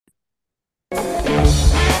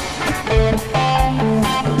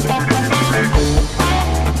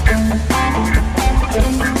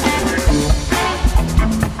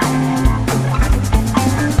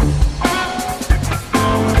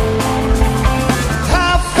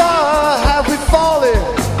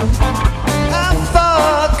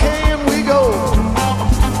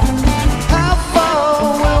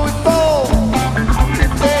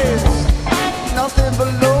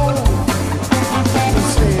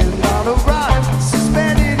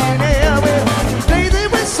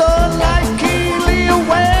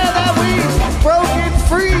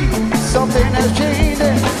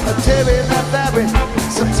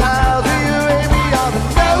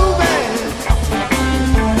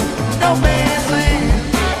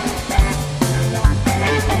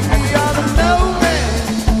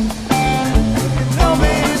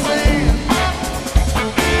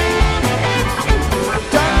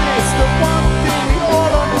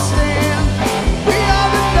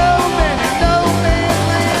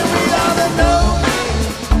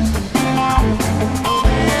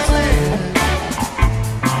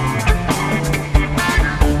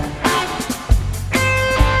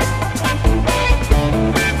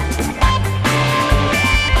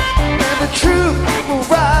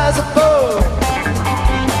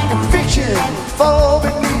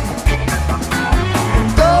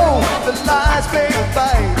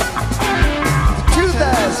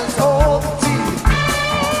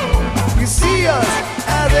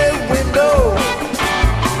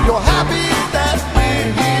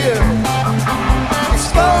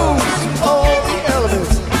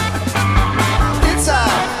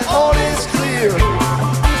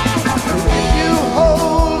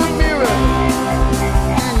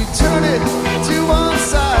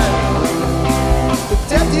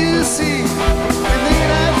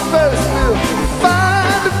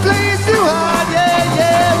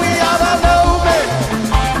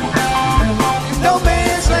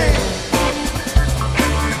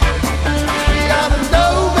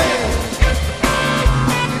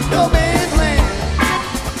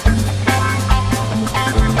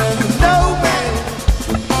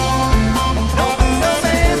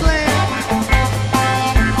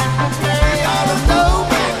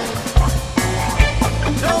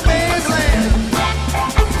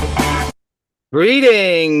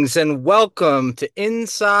Greetings and welcome to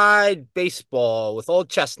Inside Baseball with Old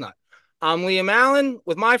Chestnut. I'm Liam Allen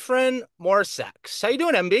with my friend Morris Sachs. How you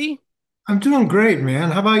doing, MB? I'm doing great, man.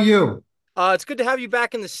 How about you? It's good to have you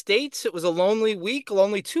back in the States. It was a lonely week,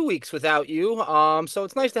 lonely 2 weeks without you. So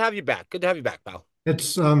it's nice to have you back. Good to have you back, pal.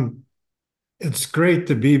 It's um it's great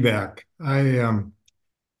to be back. I'm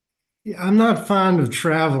not fond of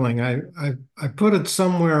traveling. I put it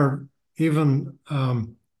somewhere even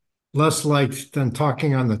less liked than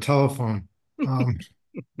talking on the telephone. Um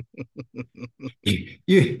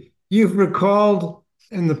you've recalled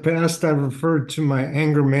in the past I've referred to my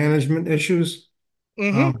anger management issues.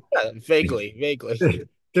 Um Yeah, vaguely, vaguely.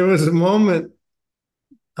 there was a moment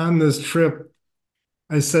on this trip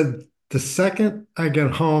I said the second I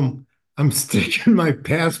get home, I'm sticking my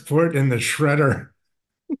passport in the shredder.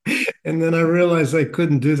 And then I realized I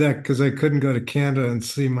couldn't do that because I couldn't go to Canada and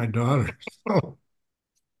see my daughter. So,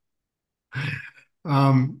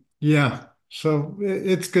 yeah, so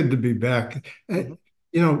it's good to be back.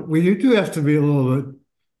 Mhm. We do have to be a little bit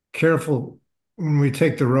careful when we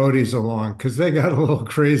take the roadies along because they got a little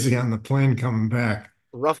crazy on the plane coming back.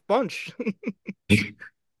 Rough bunch.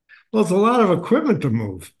 Well, it's a lot of equipment to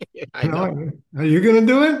move. Yeah, I know. Are you going to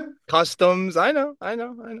do it? Customs. I know. I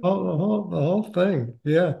know. I know. Oh, the whole thing.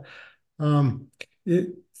 Yeah. Um, it,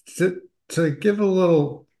 to give a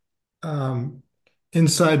little um,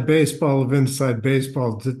 inside baseball of inside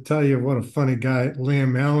baseball to tell you what a funny guy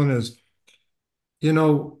Liam Allen is.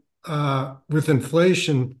 With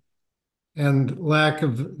inflation and lack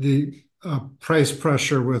of the price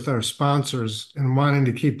pressure with our sponsors and wanting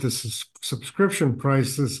to keep the subscription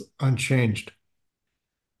prices unchanged.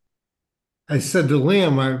 I said to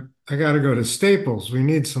Liam, I got to go to Staples. We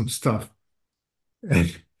need some stuff.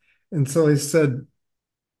 And, and so he said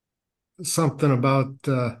something about,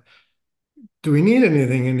 do we need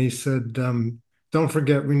anything? And he said, don't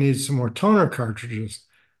forget, we need some more toner cartridges.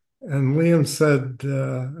 And Liam said,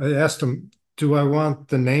 I asked him, do I want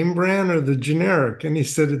the name brand or the generic? And he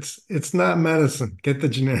said, it's not medicine. Get the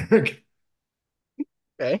generic.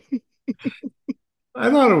 Okay.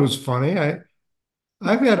 I thought it was funny.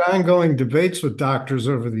 I've had ongoing debates with doctors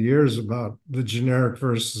over the years about the generic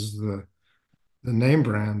versus the name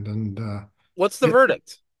brand. And What's the it,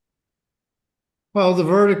 verdict? well, the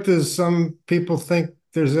verdict is some people think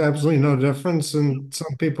there's absolutely no difference, and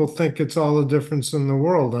some people think it's all the difference in the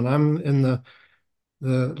world. And I'm in the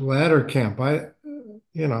latter camp.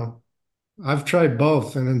 You know, I've tried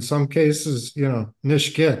both, and in some cases,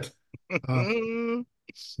 nish get. Uh,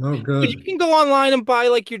 no But you good. can go online and buy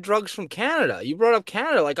like your drugs from Canada. You brought up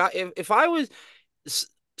Canada. If I was s-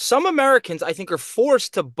 some Americans, I think are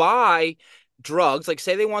forced to buy drugs, like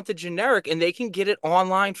say they want the generic and they can get it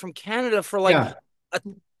online from Canada for like Yeah. a,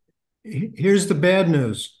 Here's the bad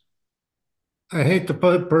news. I hate to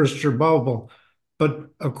burst your bubble, but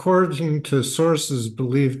according to sources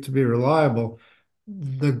believed to be reliable,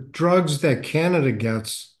 the drugs that Canada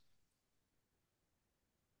gets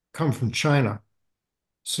come from China.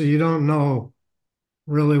 So you don't know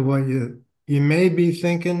really what you may be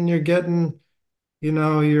thinking you're getting,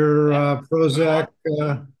 your yeah, Prozac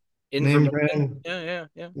name Invermectin. brand. Yeah, yeah,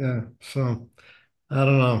 yeah. Yeah. So I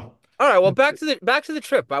don't know. All right, well, back to the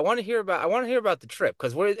trip. I want to hear about the trip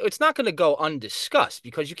because it's not going to go undiscussed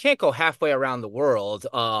because you can't go halfway around the world.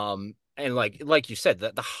 And like you said,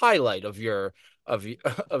 the highlight of y-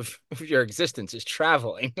 of your existence is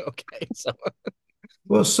traveling. Okay, so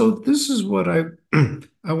Well, so this is what I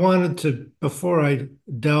I wanted to before I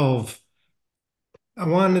delve, I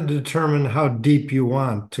wanted to determine how deep you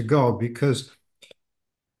want to go because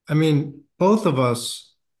I mean, both of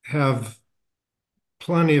us have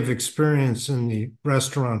plenty of experience in the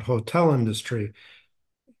restaurant hotel industry.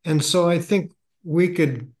 And so I think we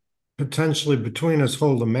could potentially between us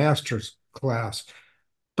hold a master's class.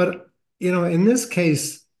 But, in this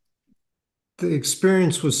case, the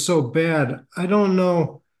experience was so bad. I don't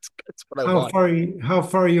know that's what I want. how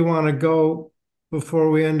far you want to go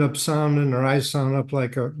before we end up sounding or I sound up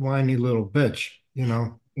like a whiny little bitch.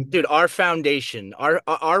 Dude, our foundation,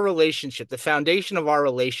 our relationship, the foundation of our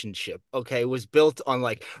relationship, okay, was built on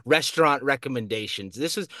like restaurant recommendations.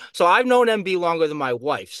 This is so I've known MB longer than my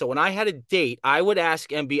wife. So when I had a date, I would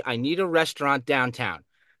ask MB, I need a restaurant downtown.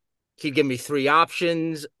 He'd give me three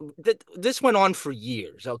options. This went on for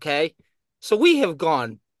years, okay? So we have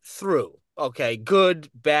gone through, okay, good,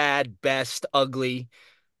 bad, best, ugly.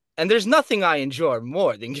 And there's nothing I enjoy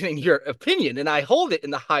more than getting your opinion, and I hold it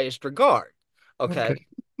in the highest regard. Okay. Okay.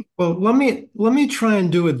 Well, let me try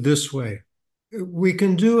and do it this way. We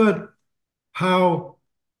can do it how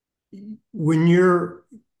when you're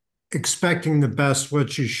expecting the best,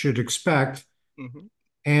 what you should expect, Hmm.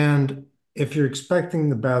 And if you're expecting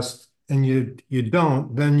the best and you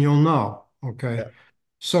don't, then you'll know. Okay. Yeah.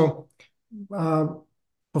 So uh,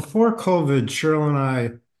 before COVID, Cheryl and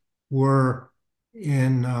I were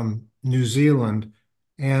in New Zealand,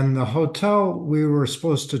 and the hotel we were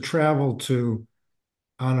supposed to travel to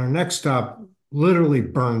on our next stop literally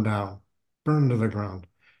burned down, burned to the ground.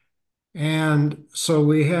 And so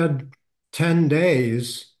we had 10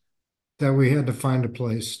 days that we had to find a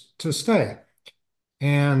place to stay.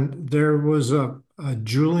 And there was a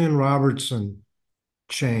Julian Robertson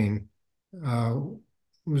chain. It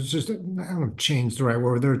was just, I don't know if chain's the right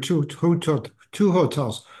word. There are two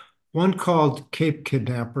hotels, one called Cape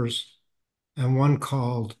Kidnappers and one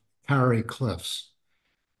called Parry Cliffs.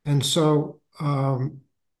 And so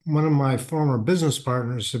one of my former business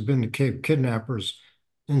partners had been to Cape Kidnappers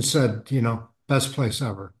and said, best place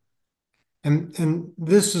ever. And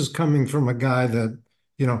this is coming from a guy that,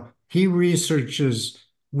 he researches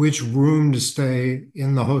which room to stay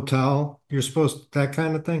in the hotel. You're supposed to, that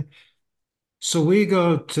kind of thing. So we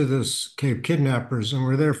go to this Cape Kidnappers and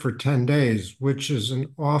we're there for 10 days, which is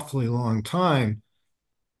an awfully long time.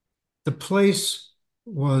 The place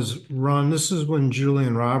was run, this is when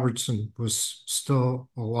Julian Robertson was still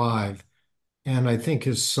alive. And I think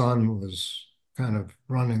his son was kind of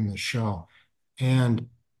running the show. And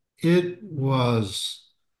it was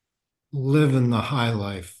living the high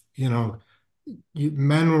life.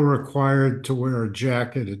 Men were required to wear a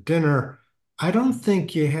jacket at dinner. I don't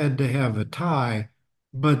think you had to have a tie,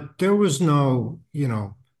 but there was no,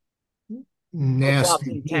 No flopping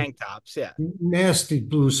nasty, tank tops. Yeah. nasty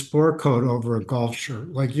blue sport coat over a golf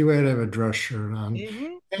shirt. Like you had to have a dress shirt on. Hmm.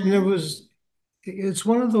 And it's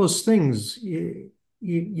one of those things.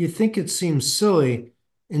 You think it seems silly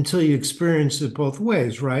until you experience it both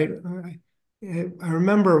ways, right? I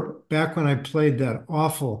remember back when I played that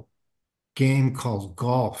awful game called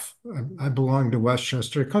golf. I belonged to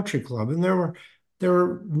Westchester Country Club, and there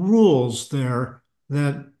were rules there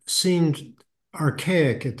that seemed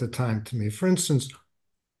archaic at the time to me. For instance,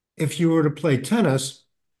 if you were to play tennis,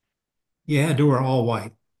 you had to wear all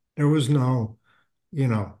white. There was no, you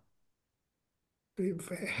know,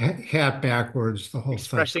 hat backwards, the whole thing.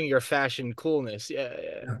 Expressing your fashion coolness. Yeah,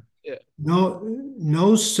 yeah, Yeah. yeah.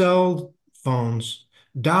 No cell phones.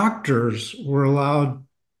 Doctors were allowed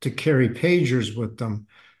to carry pagers with them.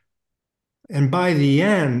 And by the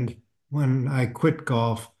end, when I quit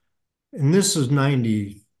golf, and this was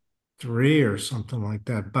 93 or something like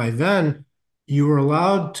that, by then you were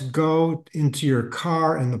allowed to go into your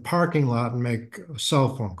car in the parking lot and make a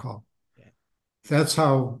cell phone call. Yeah. That's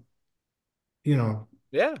how, you know,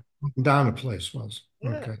 Yeah. down the place was.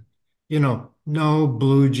 Yeah. Okay. No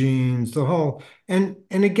blue jeans, the whole, and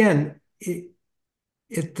again,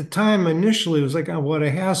 at the time initially it was like, oh, what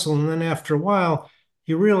a hassle. And then after a while,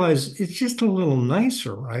 you realize it's just a little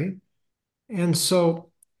nicer, right? And so,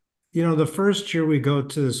 the first year we go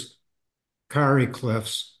to this Kari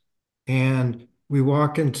Cliffs and we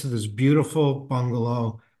walk into this beautiful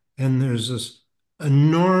bungalow, and there's this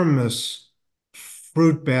enormous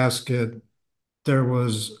fruit basket. There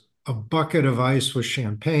was a bucket of ice with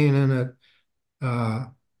champagne in it, uh,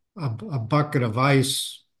 a bucket of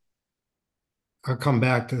ice. I'll come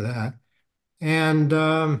back to that. And,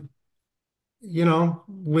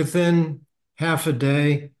 within half a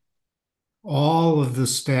day, all of the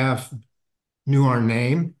staff knew our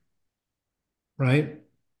name, right?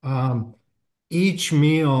 Um, each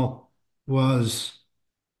meal was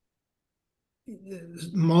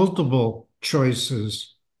multiple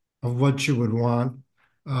choices of what you would want.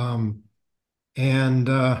 Um, and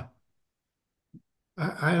I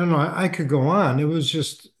don't know, I could go on. It was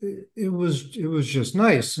just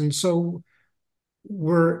nice. And so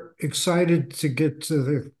we're excited to get to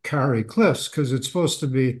the Kari Cliffs because it's supposed to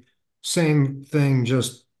be same thing,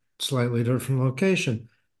 just slightly different location.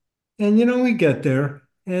 And we get there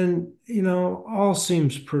and all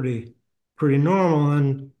seems pretty normal.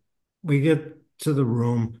 And we get to the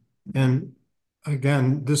room. And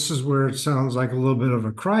again, this is where it sounds like a little bit of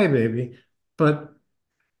a crybaby, but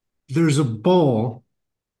there's a bowl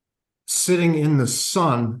sitting in the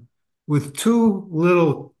sun with two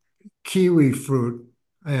little kiwi fruit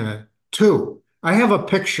in it. Two. I have a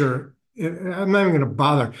picture. I'm not even going to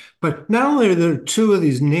bother. But not only are there two of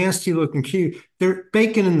these nasty looking kiwi, they're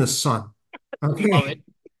baking in the sun. Love it. Okay.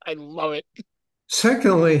 I love it.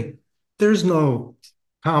 Secondly, there's no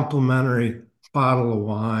complimentary bottle of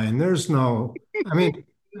wine. There's no, I mean,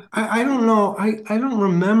 I don't know. I don't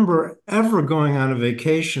remember ever going on a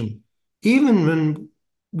vacation, even when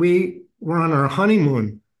we were on our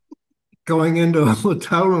honeymoon, going into a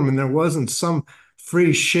hotel room and there wasn't some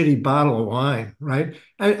free shitty bottle of wine, right?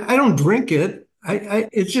 I don't drink it.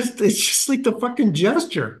 It's just like the fucking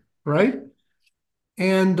gesture, right?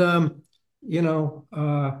 And you know,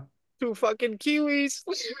 Two fucking Kiwis.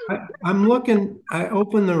 I'm looking, I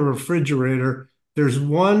open the refrigerator. There's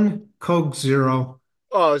one Coke Zero.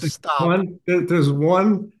 Oh, stop. There's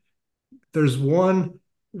one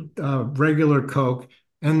regular Coke,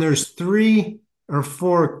 and there's 3 or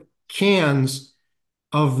 4 cans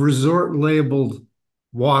of resort labeled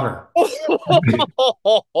water.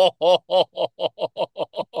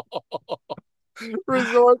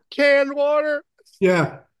 Resort canned water.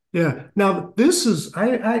 Yeah, yeah. Now this is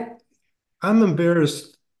I'm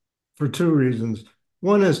embarrassed for 2 reasons.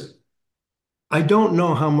 One is I don't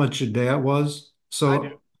know how much a day it was. I do.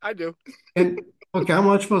 So I do. and okay, how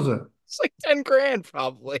much was it? It's like 10 grand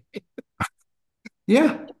probably. Yeah,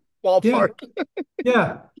 yeah, Ballpark.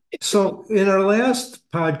 yeah. So in our last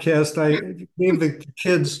podcast, I gave the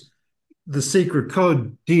kids the secret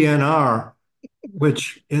code DNR,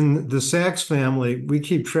 which in the Sachs family, we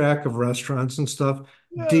keep track of restaurants and stuff.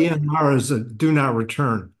 Yeah, of DNR is a do not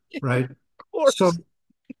return, right? So course.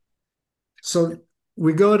 so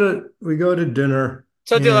we go to dinner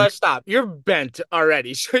So dude, and let's stop. You're bent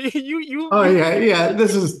already. So oh you yeah, yeah,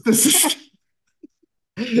 this is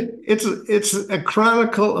it's a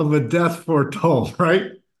chronicle of a death foretold,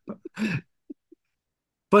 right?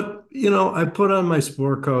 But I put on my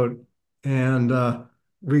sport coat and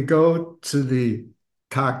we go to the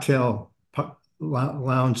cocktail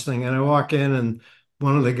lounge thing, and I walk in, and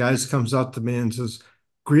one of the guys comes up to me and says,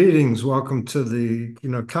 "Greetings, welcome to the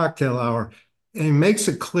cocktail hour," and he makes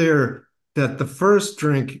it clear that the first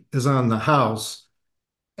drink is on the house.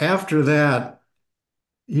 After that,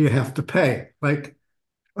 you have to pay. Like,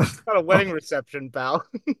 got a wedding reception, pal.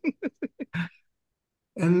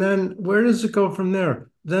 and then where does it go from there?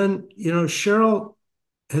 Then, Cheryl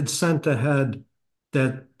had sent ahead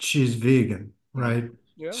that she's vegan, Mhm. right?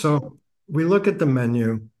 Yeah. So we look at the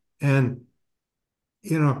menu and,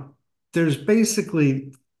 you know, there's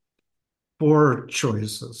basically 4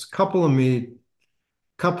 choices, couple of meat,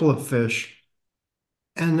 couple of fish,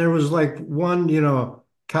 and there was like one,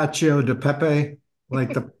 cacio de pepe,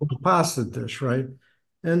 like the pasta dish, right?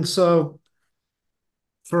 And so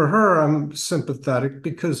for her, I'm sympathetic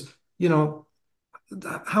because,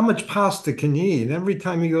 how much pasta can you eat? Every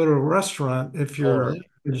time you go to a restaurant, if you're Totally.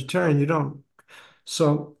 Yep. vegetarian, you don't.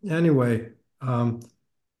 So anyway,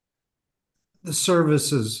 the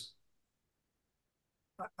service is,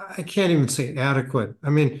 I can't even say adequate. I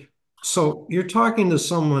mean, so you're talking to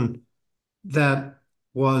someone that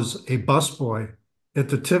was a busboy at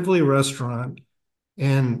the Tivoli restaurant,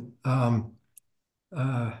 and uh,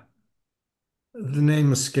 the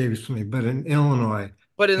name escapes me, but in Illinois.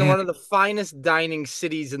 But in And one of the finest dining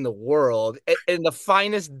cities in the world, in the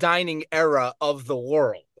finest dining era of the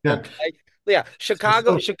world. yeah, Okay. Yeah.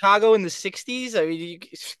 Chicago, so Chicago in the 60s. I mean,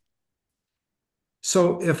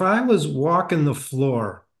 So if I was walking the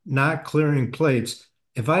floor, not clearing plates,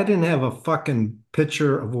 if I didn't have a fucking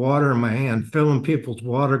pitcher of water in my hand, filling people's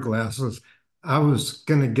water glasses, I was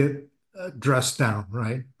gonna get dressed down,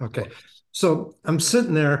 right? of Okay. course. So I'm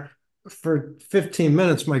sitting there for 15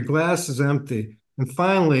 minutes, my glass is empty, and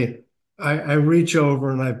finally I reach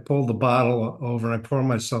over and I pull the bottle over and I pour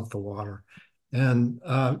myself the water. And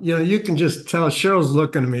you can just tell Cheryl's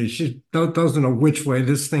looking at me. She doesn't know which way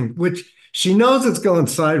this thing, which she knows it's going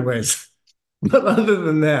sideways. But other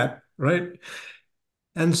than that, right?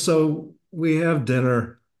 And so we have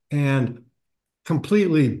dinner and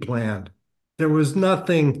completely bland. There was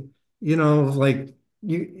nothing, like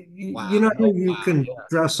you Wow. know No, you wow. can Yeah.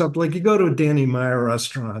 dress up like you go to a Danny Meyer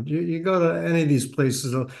restaurant. You go to any of these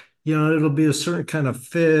places, it'll be a certain kind of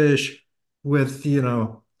fish with,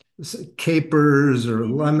 capers or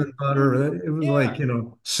Mhm. lemon butter. Mhm. It was Yeah. like,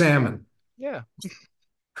 salmon. Yeah.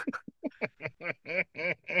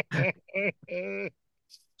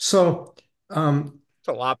 So um,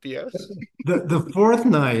 Tilapia. the fourth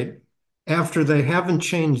night, after they haven't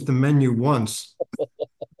changed the menu once.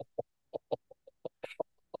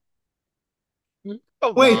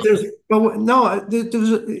 Come Wait, on. but no,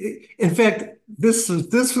 in fact, this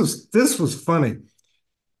was funny.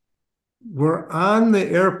 We're on the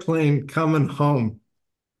airplane coming home,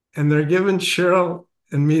 and they're giving Cheryl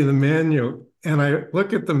and me the menu. And I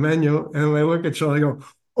look at the menu and I look at Cheryl, I go,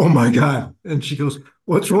 "Oh my God." And she goes,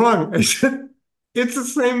 "What's wrong?" I said, "It's the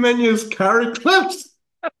same menu as Car Eclipse."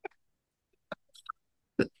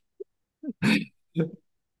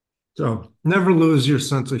 So never lose your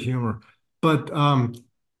sense of humor. But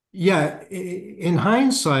yeah, in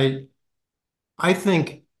hindsight, I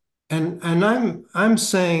think, and I'm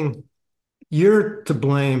saying you're to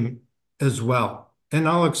blame as well. And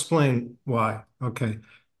I'll explain why. Okay.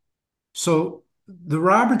 So the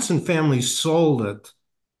Robertson family sold it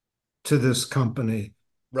to this company.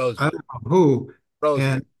 I Rosewood. don't know who, Rosewood.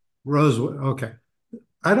 and Rosewood. Okay.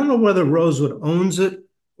 I don't know whether Rosewood owns it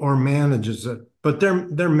or manages it, but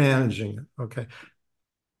they're managing it. Okay.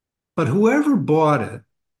 But whoever bought it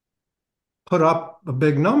put up a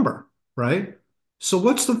big number, right? So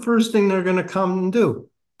what's the first thing they're going to come and do?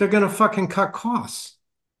 They're going to fucking cut costs.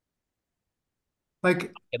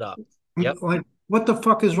 Like, It up. Yep. like what the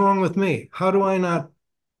fuck is wrong with me? How do I not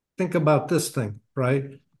think about this thing,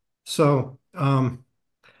 right? So,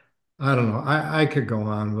 I don't know. I could go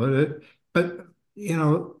on with it, but you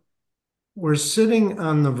know, we're sitting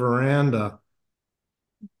on the veranda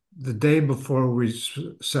the day before we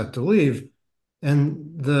set to leave,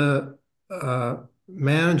 and the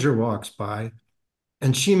manager walks by,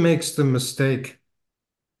 and she makes the mistake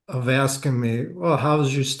of asking me, "Well,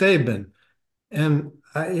 how's your stay been?" And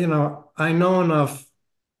I know enough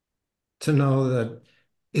to know that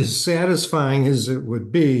as satisfying as it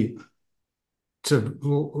would be to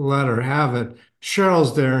let her have it,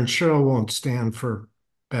 Cheryl's there and Cheryl won't stand for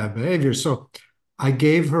bad behavior. So I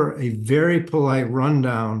gave her a very polite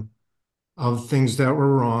rundown of things that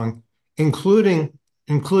were wrong, including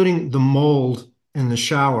the mold in the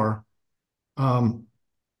shower. Um,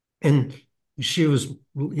 and she was,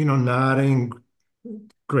 nodding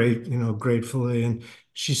gratefully. And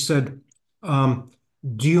she said, do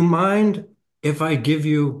you mind if I give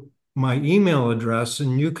you my email address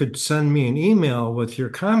and you could send me an email with your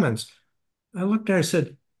comments? I looked at her and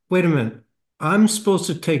said, wait a minute, I'm supposed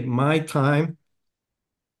to take my time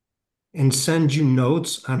and send you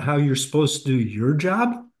notes on how you're supposed to do your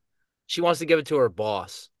job? She wants to give it to her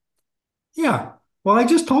boss. Yeah. Well, I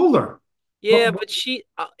just told her. Yeah, But, but she,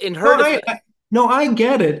 in no, her defense, no, I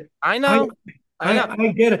get it. I I, know. I know. I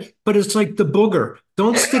get it. But it's like the booger.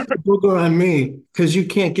 Don't stick the booger on me because you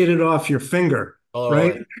can't get it off your finger,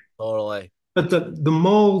 right? Totally. Totally. But the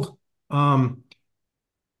mold,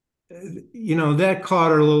 that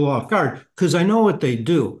caught her a little off guard because I know what they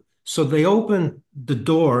do. So they open the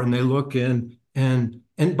door and they look in, and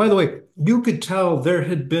by the way, you could tell there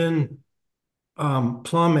had been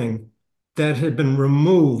plumbing that had been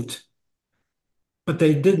removed, but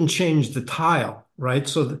they didn't change the tile, right?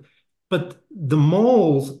 But the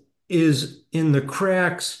mold is in the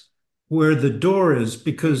cracks where the door is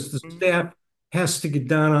because the Mhm. staff has to get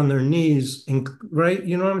down on their knees and right,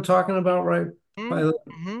 you know what I'm talking about, right? By the,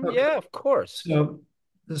 Mhm. okay. Yeah, of course.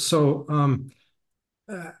 So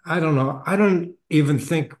I don't know. I don't even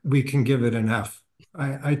think we can give it an F.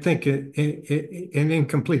 I think an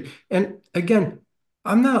incomplete. And again,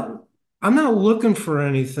 I'm not I'm not looking for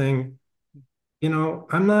anything.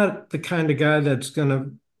 I'm not the kind of guy that's going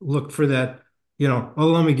to look for that, oh,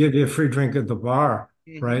 let me give you a free drink at the bar,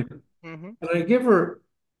 Hmm. right? Hmm. But I give her,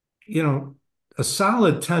 a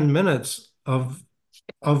solid 10 minutes of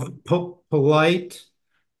polite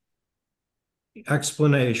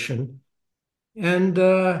explanation and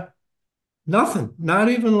nothing, not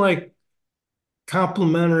even like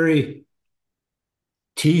complimentary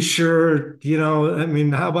t-shirt, I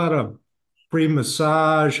mean, how about a free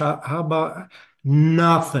massage? How about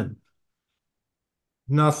nothing,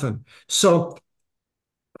 nothing. So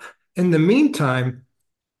in the meantime,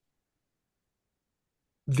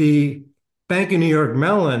 the Bank of New York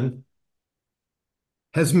Mellon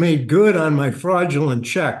has made good on my fraudulent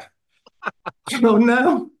check. So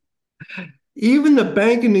now even the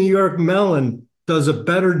Bank of New York Mellon does a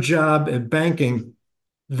better job at banking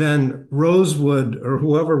than Rosewood or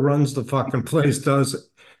whoever runs the fucking place does.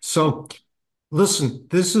 So listen,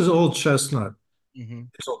 this is old chestnut. Hmm.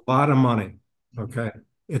 It's a lot of money. Hmm. Okay.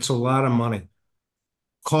 It's a lot of money.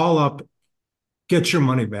 Call up, get your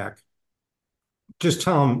money back. Just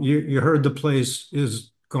tell them you heard the place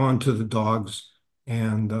is gone to the dogs.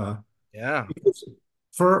 And Yeah.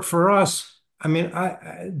 for us, I mean,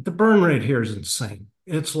 the burn rate here is insane.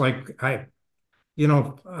 It's like you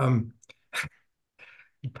know,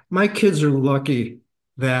 my kids are lucky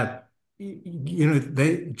that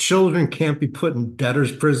they children can't be put in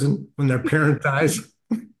debtor's prison when their parent dies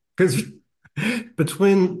because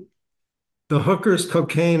between the hookers,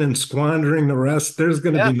 cocaine, and squandering the rest, there's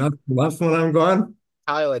going to Yeah. be nothing left when I'm gone.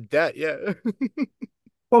 Pile of debt. Yeah.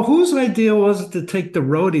 Well, whose idea was it to take the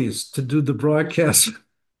roadies to do the broadcast?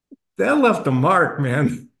 That left a mark,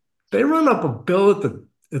 man. They run up a bill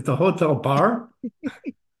at the hotel bar.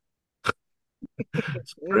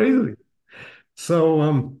 It's Mhm. crazy.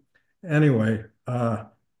 So anyway,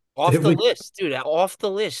 Off It the was list, dude. Off the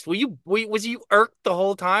list. Was you irked the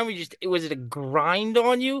whole time? Was it a grind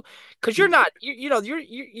on you? Because you're not, you're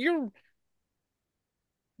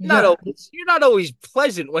not yeah. always, you're not always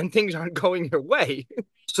pleasant when things aren't going your way.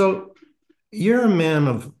 So you're a man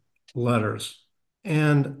of letters,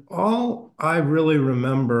 and all I really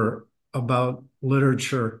remember about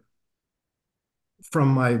literature from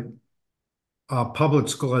my public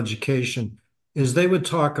school education is they would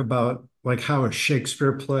talk about like how a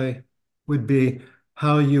Shakespeare play would be,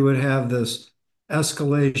 how you would have this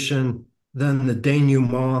escalation, then the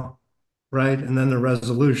denouement, right? And then the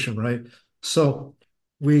resolution, right? So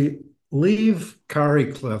we leave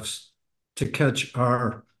Kari Cliffs to catch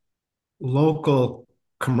our local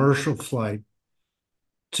commercial flight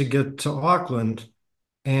to get to Auckland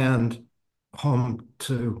and home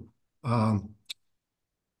to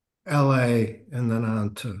LA and then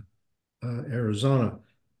on to Arizona.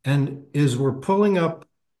 And as we're pulling up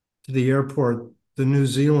to the airport, the New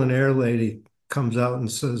Zealand air lady comes out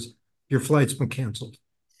and says, "Your flight's been canceled."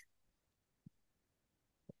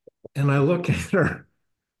 And I look at her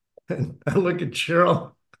and I look at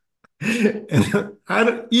Cheryl and I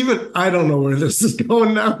don't know where this is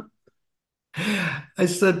going now. I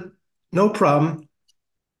said, "No problem.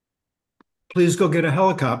 Please go get a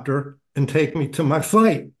helicopter and take me to my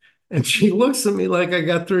flight." And she looks at me like I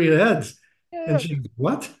got three heads. And Yeah. she goes,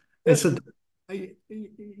 "What?" I said, I,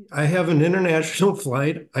 I have an international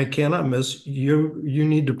flight. I cannot miss. You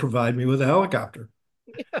need to provide me with a helicopter.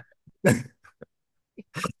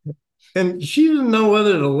 And she didn't know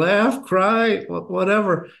whether to laugh, cry,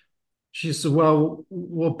 whatever. She said, "Well,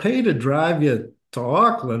 we'll pay to drive you to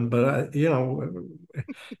Auckland, but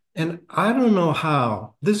and I don't know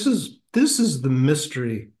how. This is the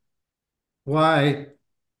mystery why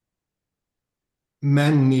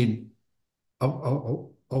men need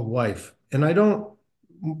a wife. And I don't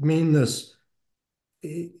mean this,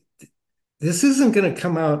 this isn't going to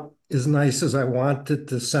come out as nice as I want it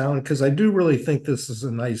to sound, because I do really think this is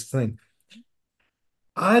a nice thing.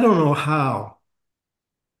 I don't know how,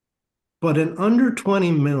 but in under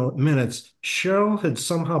 20 minutes, Cheryl had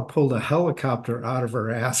somehow pulled a helicopter out of her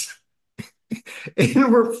ass.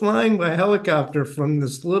 And we're flying by helicopter from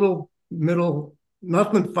this little middle,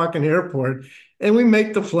 nothing fucking airport. And we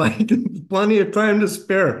make the flight in plenty of time to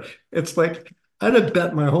spare. It's like, I'd have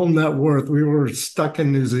bet my whole net worth we were stuck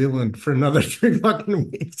in New Zealand for another 3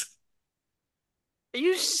 fucking weeks. Are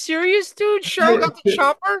you serious, dude? Cheryl got the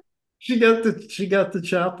chopper? She got the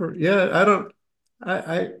chopper. Yeah, I don't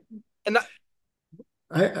I And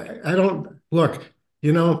I, I don't look,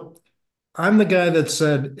 you know, I'm the guy that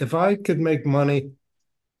said if I could make money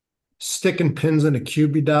sticking pins in a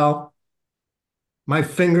Cubie doll, my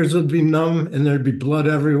fingers would be numb and there'd be blood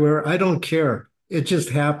everywhere. I don't care. It just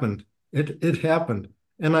happened. It happened.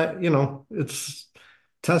 And it's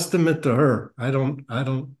testament to her. I don't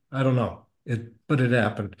know. But it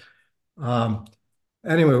happened. Um,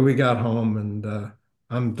 anyway, we got home and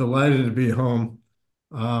I'm delighted to be home.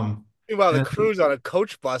 Um, meanwhile, the and crew's on a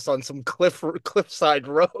coach bus on some cliffside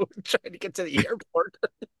road trying to get to the airport.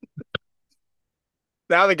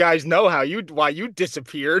 Now the guys know why you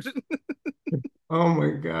disappeared. oh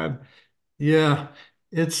my God. Yeah,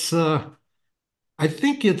 it's I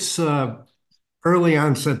think it's early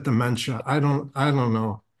onset dementia. I don't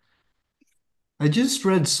know. I just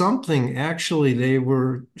read something. Actually, they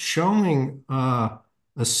were showing a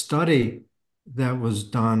study that was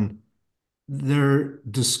done. They're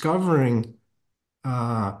discovering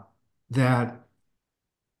uh, that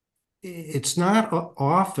it's not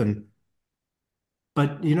often,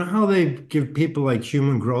 but you know how they give people like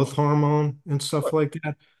human growth hormone and stuff like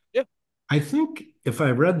that? Yeah. I think if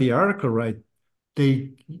I read the article right,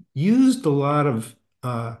 they used a lot of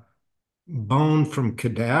bone from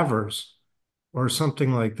cadavers or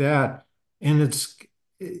something like that. And it's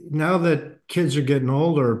now that kids are getting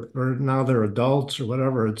older or now they're adults or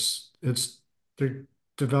whatever, it's they're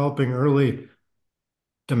developing early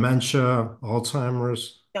dementia,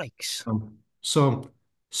 Alzheimer's. Yikes.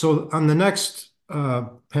 So on the next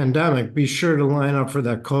pandemic, be sure to line up for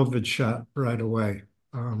that COVID shot right away.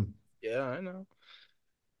 Um, Yeah, I know.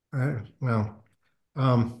 well,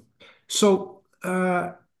 um, so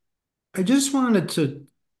I just wanted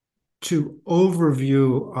to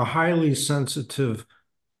overview a highly sensitive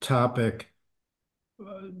topic.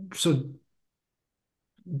 So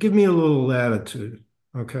give me a little latitude.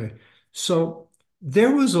 Okay. So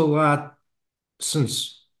there was a lot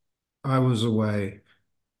since I was away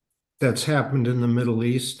that's happened in the Middle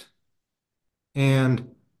East.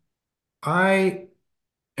 And I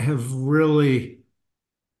have really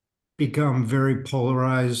become very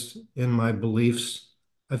polarized in my beliefs.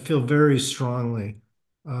 I feel very strongly.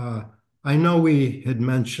 Uh, I know we had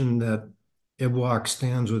mentioned that Ibwak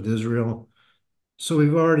stands with Israel, so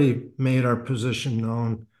we've already made our position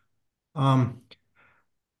known. Um,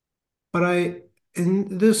 but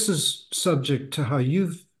and this is subject to how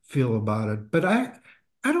you feel about it, but I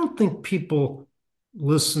don't think people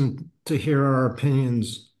listen to hear our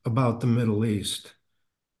opinions about the Middle East.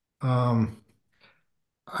 Um,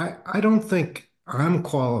 I don't think I'm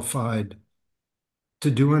qualified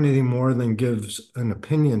to do anything more than gives an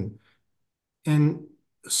opinion. And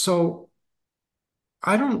so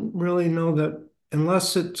I don't really know that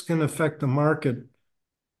unless it's going to affect the market,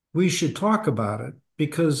 we should talk about it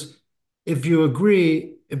because if you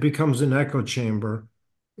agree, it becomes an echo chamber.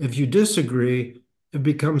 If you disagree, it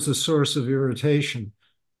becomes a source of irritation.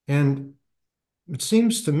 And it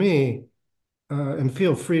seems to me, and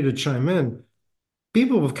feel free to chime in,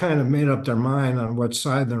 people have kind of made up their mind on what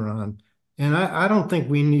side they're on. And I don't think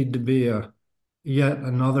we need to be a yet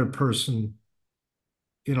another person,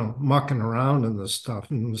 mucking around in this stuff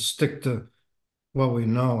and stick to what we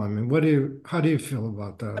know. I mean, how do you feel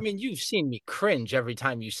about I that? mean, you've seen me cringe every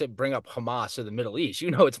time you said bring up Hamas or the Middle East.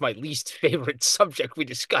 You know it's my least favorite subject we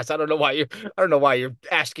discuss. I don't know why you're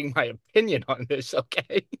asking my opinion on this,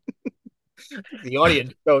 okay? The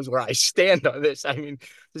audience knows where I stand on this. I mean,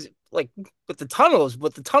 like with the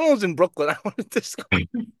tunnels in Brooklyn, I want to discuss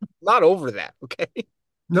not over that, okay?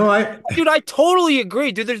 No, Dude, I totally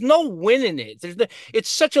agree, dude. There's no win in it. It's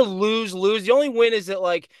such a lose-lose. The only win is that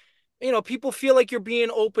like, people feel like you're being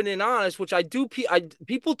open and honest, which I do.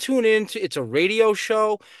 People tune into. It's a radio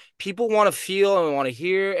show. People want to feel and want to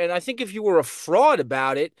hear. And I think if you were a fraud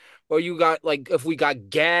about it, or you got like, if we got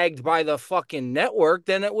gagged by the fucking network,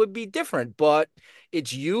 then it would be different. But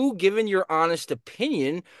it's you giving your honest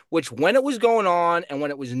opinion, which when it was going on and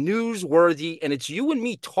when it was newsworthy, and it's you and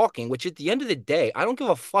me talking, which at the end of the day, I don't give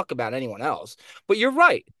a fuck about anyone else. But you're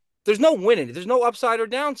right. There's no winning it. There's no upside or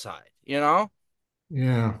downside, you know?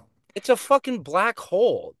 yeah, It's a fucking black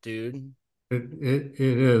hole, dude. it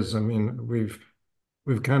is. I mean, we've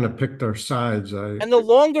kind of picked our sides. And the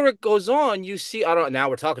longer it goes on, you see, I don't now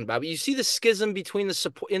we're talking about, but you see the schism between the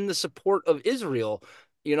support of Israel.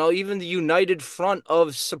 Even the united front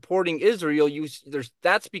of supporting Israel,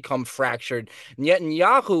 that's become fractured.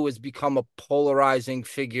 Netanyahu has become a polarizing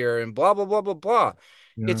figure and blah blah blah blah blah.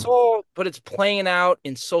 Yeah. But it's playing out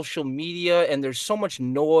in social media, and there's so much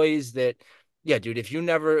noise that, yeah, dude, if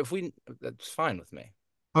we, that's fine with me.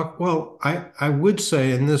 Well, I would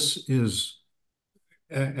say, and this is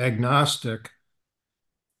agnostic.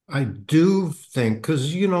 I do think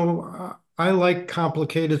because I like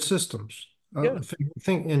complicated systems. Yeah.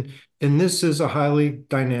 And this is a highly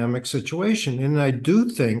dynamic situation, and I do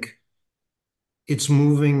think it's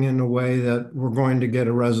moving in a way that we're going to get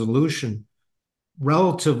a resolution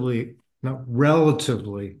relatively, not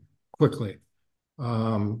relatively quickly,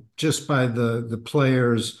 just by the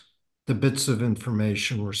players, the bits of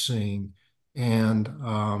information we're seeing, and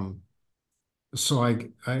so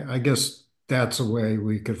I guess that's a way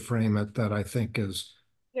we could frame it that I think is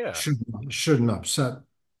Yeah. shouldn't upset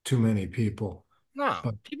too many people. No,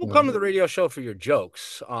 But people come to the radio show for your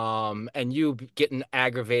jokes. And you getting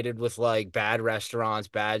aggravated with like bad restaurants,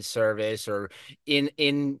 bad service, or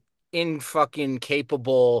in fucking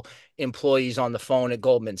capable employees on the phone at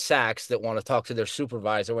Goldman Sachs that want to talk to their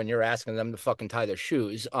supervisor when you're asking them to fucking tie their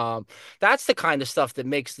shoes. That's the kind of stuff that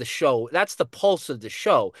makes the show. That's the pulse of the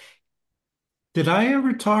show. did I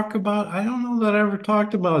ever talk about? I don't know that I ever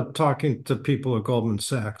talked about talking to people at Goldman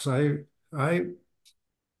Sachs. I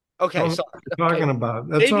Okay, don't know so what you're okay, talking about.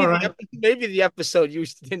 That's all right. maybe the episode you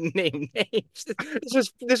didn't name names.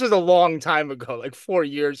 This was a long time ago, like 4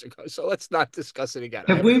 years ago. So let's not discuss it again.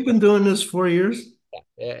 All Have right. we been doing this 4 years?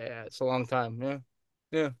 Yeah, it's a long time. Yeah,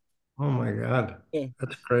 yeah, Oh my God, yeah.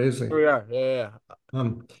 that's crazy. Here we are. Yeah, yeah.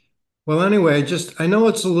 Um, well, anyway, just I know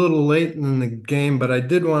it's a little late in the game, but I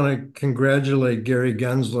did want to congratulate Gary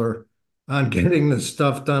Gensler on getting the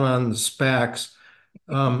stuff done on the SPACs.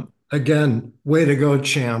 Again, way to go,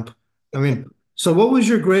 champ. I mean, so what was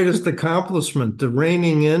your greatest accomplishment? The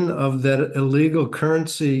reining in of that illegal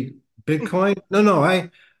currency, Bitcoin? No, no,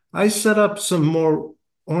 I set up some more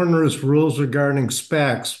onerous rules regarding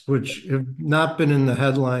SPACs, which have not been in the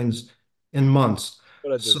headlines in months.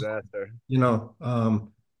 What a So disaster. you know,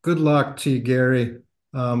 good luck to you, Gary.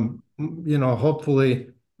 Hopefully,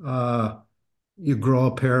 you grow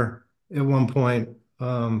up here at one point.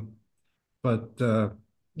 But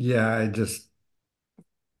yeah, I just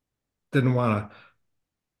didn't want to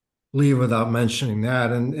leave without mentioning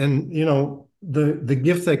that. And the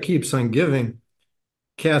gift that keeps on giving,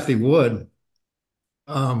 Kathy Wood.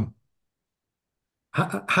 Um,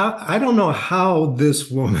 I don't know how this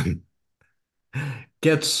woman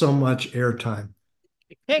gets so much airtime.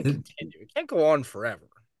 It can't It, continue. It can't go on forever.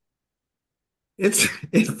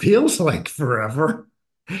 it feels like forever.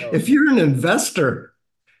 No, If you're an investor,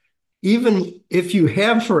 even if you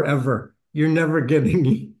have forever, you're never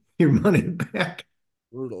getting your money back.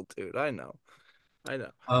 brutal, dude. I know. I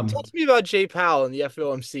know. Talk Um, to me about Jay Powell in the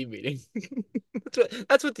FOMC meeting.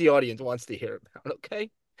 That's what the audience wants to hear about, okay?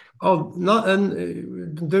 oh, no,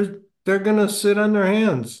 and they're gonna sit on their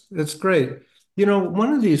hands. It's great. You know,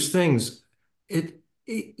 one of these things,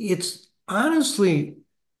 it's honestly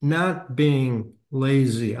not being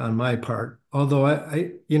lazy on my part, although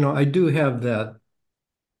I do have that,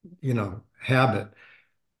 habit,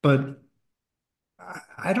 but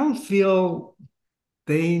I don't feel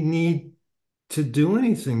they need to do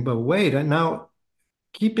anything but wait. And now,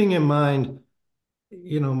 keeping in mind,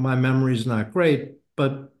 my memory's not great,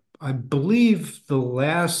 but I believe the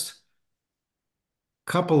last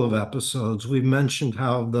couple of episodes, we mentioned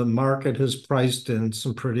how the market has priced in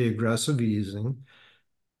some pretty aggressive easing,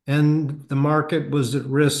 and the market was at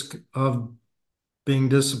risk of being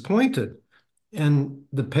disappointed. And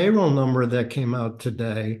the payroll number that came out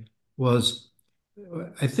today was,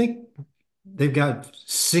 I think they've got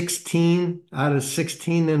 16 out of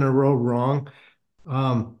 16 in a row wrong.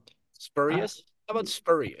 Um, I, Spurious? How about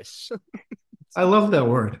spurious? I love that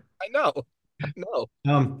word. I know. I know.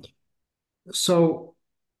 Um, so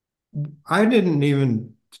I didn't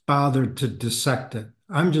even bother to dissect it.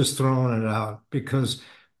 I'm just throwing it out because,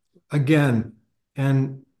 again,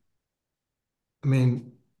 and I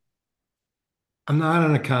mean, I'm not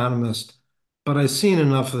an economist, but I've seen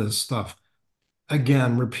enough of this stuff.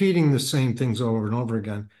 Again, repeating the same things over and over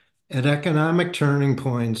again. At economic turning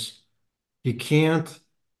points, you can't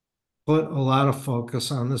put a lot of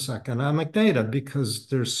focus on this economic data because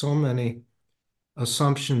there's so many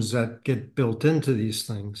assumptions that get built into these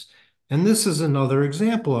things. And this is another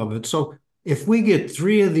example of it. So if we get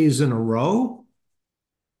three of these in a row,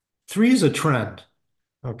 three is a trend.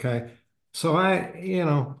 Okay. So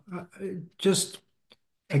just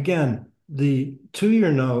again, the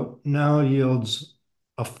 2-year note now yields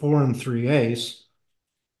a 4 and 3/8.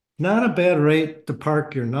 Not a bad rate to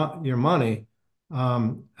park your money.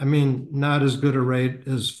 I mean, not as good a rate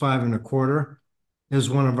as 5 1/4, as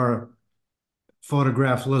one of our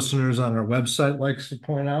photograph listeners on our website likes to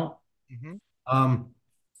point out. Hmm. Um,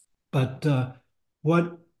 but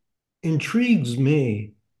what intrigues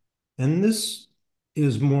me, and this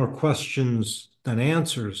is more questions than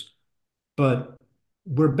answers, but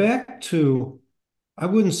we're back to, I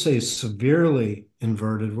wouldn't say severely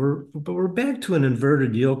inverted, but we're back to an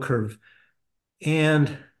inverted yield curve.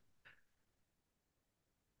 And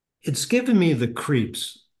it's given me the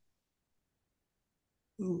creeps.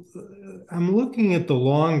 I'm looking at the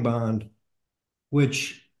long bond,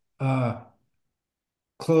 which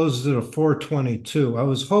closed at a 422. I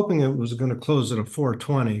was hoping it was going to close at a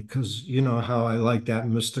 420 because you know how I like that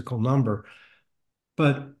mystical number.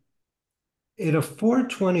 But at a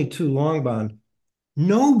 422 long bond,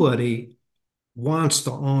 nobody wants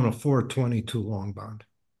to own a 422 long bond.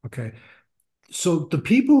 Okay. So the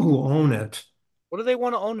people who own it, What do they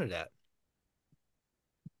want to own it at?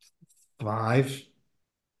 five.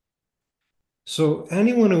 So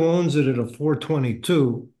anyone who owns it at a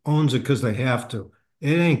 422 owns it because they have to.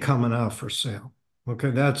 It ain't coming out for sale.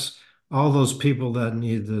 Okay, that's all those people that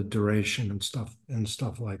need the duration and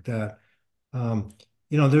stuff like that. Um,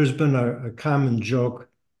 there's been a common joke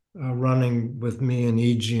running with me and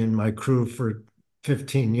EG and my crew for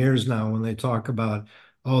 15 years now when they talk about,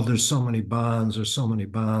 oh, there's so many bonds, there's so many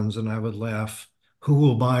bonds, and I would laugh, who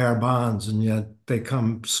will buy our bonds? And yet they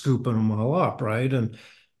come scooping them all up, right? And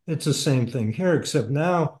it's the same thing here, except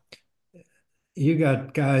now you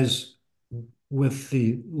got guys with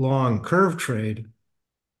the long curve trade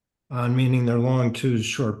on, meaning they're long twos,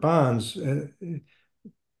 short bonds.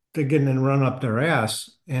 They're getting and run up their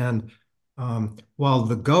ass. And while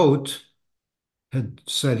the GOAT had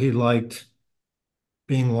said he liked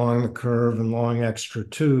being long the curve and long extra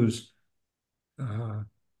twos, uh,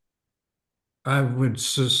 I would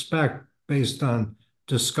suspect, based on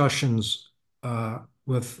discussions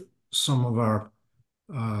with some of our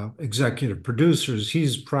executive producers,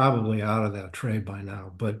 he's probably out of that trade by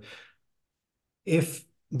now. But if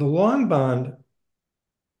the long bond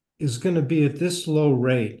is going to be at this low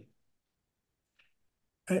rate,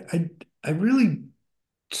 I really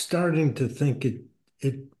starting to think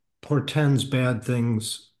it portends bad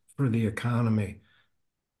things for the economy.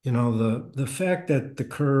 The fact that the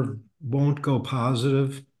curve won't go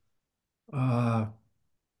positive, uh,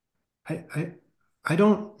 I I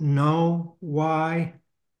don't know why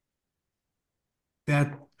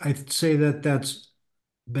that I'd say that that's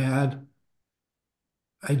bad.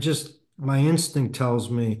 My instinct tells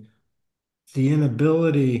me the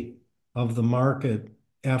inability of the market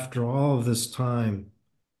after all of this time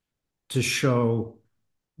to show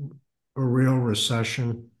a real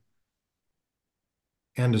recession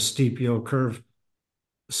and a steep yield curve,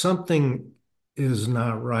 something is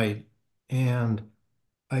not right. And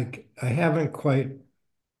I haven't quite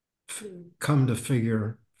come to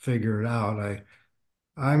figure it out.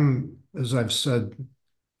 I'm, as I've said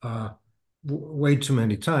way too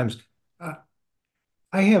many times, I,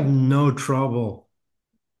 I have no trouble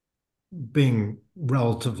being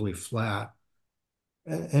relatively flat.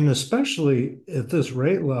 And especially at this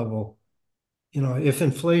rate level, if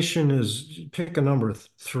inflation is, pick a number,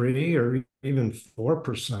 3 or even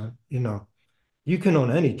 4%, you can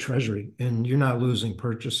own any treasury and you're not losing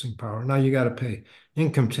purchasing power. Now you got to pay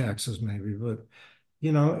income taxes maybe, but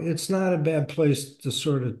it's not a bad place to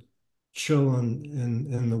sort of chill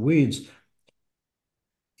in the weeds.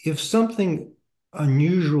 If something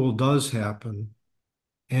unusual does happen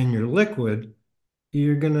and you're liquid,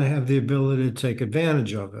 you're going to have the ability to take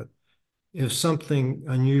advantage of it. If something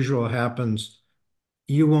unusual happens,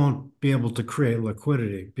 you won't be able to create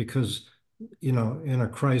liquidity because, in a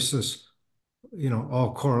crisis,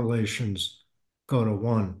 all correlations go to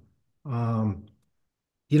one. Um,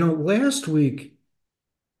 last week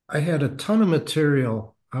I had a ton of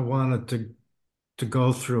material I wanted to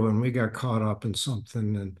go through, and we got caught up in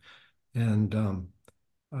something, and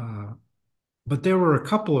uh, but there were a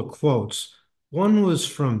couple of quotes. One was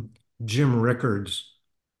from Jim Rickards,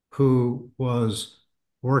 who was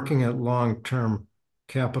working at Long-Term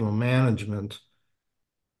Capital Management.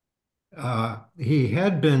 He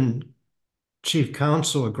had been chief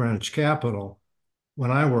counsel at Greenwich Capital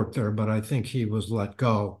when I worked there, but I think he was let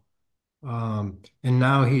go. And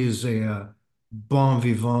now he's a bon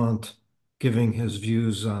vivant, giving his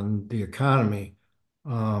views on the economy.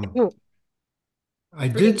 Um, Oh, I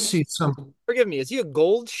forgive did me. see some, Forgive me. Is he a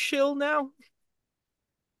gold shill now?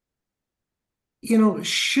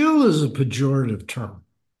 shill is a pejorative term.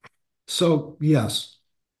 So yes.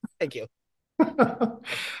 Thank you.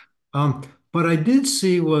 Um, but I did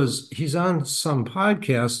see was he's on some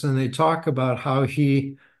podcast and they talk about how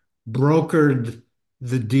he brokered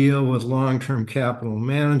the deal with long-term capital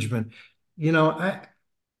management. You know, I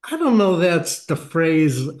I don't know that's the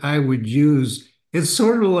phrase I would use. It's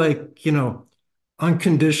sort of like,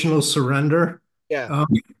 unconditional surrender. Yeah. Um,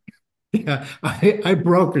 yeah, I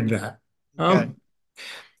brokered that. Okay. Um,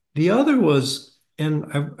 the other was,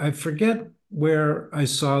 and I forget where I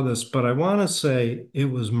saw this, but I want to say it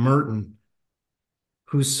was Merton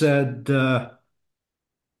who said,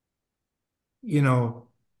 you know,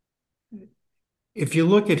 if you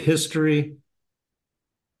look at history,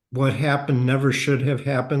 what happened never should have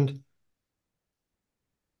happened,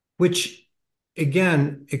 which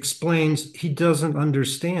again explains he doesn't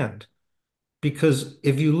understand. Because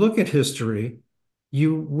if you look at history,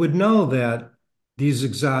 you would know that these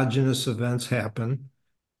exogenous events happen.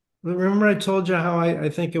 Remember, I told you how I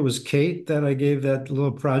think it was Kate that I gave that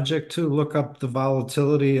little project to look up the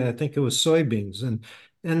volatility, and I think it was soybeans and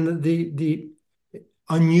the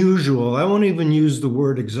unusual. I won't even use the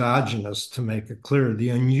word exogenous to make it clear. The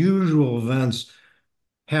unusual events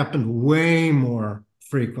happened way more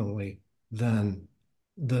frequently than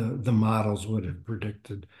the models would have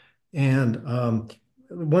predicted. And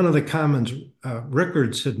one of the comments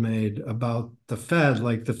Rickards had made about the Fed,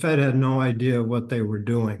 like the Fed had no idea what they were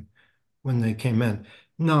doing when they came in.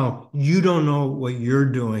 No, you don't know what you're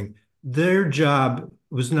doing. Their job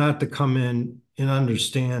was not to come in and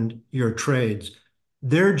understand your trades.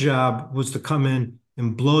 Their job was to come in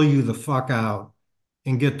and blow you the fuck out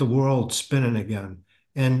and get the world spinning again.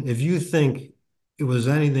 And if you think it was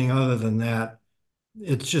anything other than that,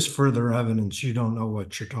 it's just further evidence you don't know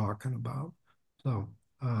what you're talking about. So,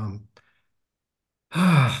 um,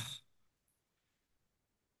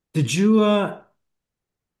 did you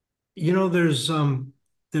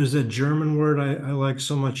there's a German word I like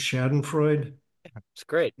so much, Schadenfreude. It's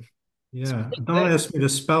great. It's a Yeah, big don't thing. ask me to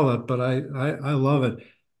spell it, but I love it.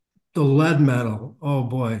 The lead metal. Oh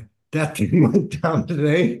boy, that thing went down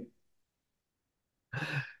today.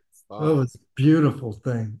 Oh, Uh, it's a beautiful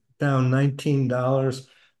thing. Down $19.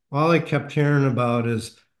 All I kept hearing about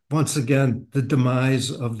is once again the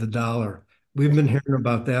demise of the dollar. We've been hearing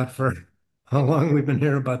about that for how long we've been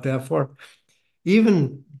hearing about that for?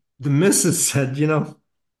 Even the missus said,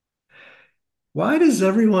 why does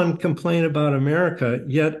everyone complain about America,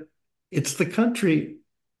 yet it's the country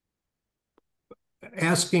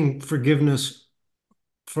asking forgiveness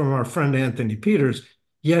from our friend Anthony Peters,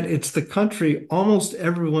 yet it's the country almost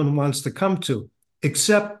everyone wants to come to,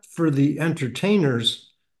 except for the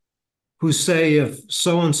entertainers who say if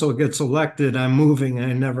so and so gets elected, I'm moving,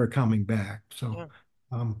 I'm never coming back. So Yeah,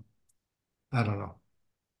 um, I don't know.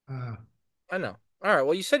 Uh, I know. All right.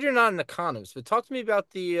 Well, you said you're not an economist, but talk to me about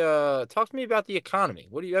the economy.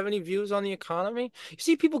 What do you have any views on the economy? You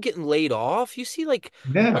see people getting laid off. You see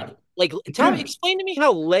yeah, tell me, yeah. explain to me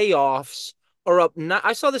how layoffs are up.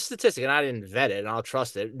 I saw the statistic and I didn't vet it and I'll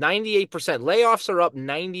trust it. 98% layoffs are up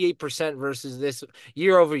 98% versus this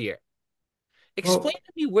year over year. Explain Well,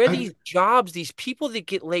 to me where I these jobs, these people that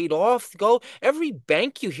get laid off go. Every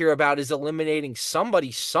bank you hear about is eliminating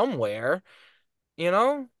somebody somewhere, you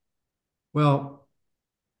know? well,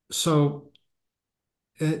 so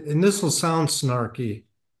and this will sound snarky,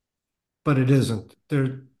 but it isn't.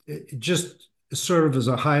 There, it just sort of is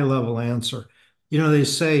a high level answer. You know, they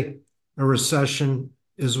say a recession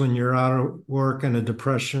is when you're out of work and a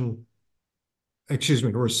depression, excuse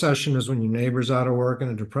me, a recession is when your neighbor's out of work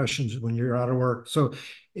and a depression is when you're out of work. So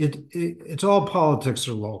it's all politics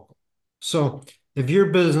are local. So if your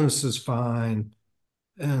business is fine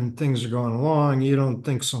and things are going along, you don't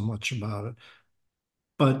think so much about it.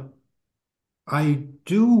 But I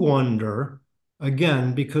do wonder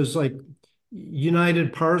again, because like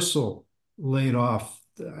United Parcel laid off,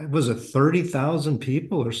 was it 30,000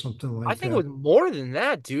 people or something I like think it that? was more than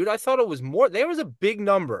that, dude. I thought it was more. There was a big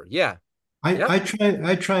number. Yeah. Yep.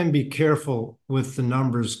 I try and be careful with the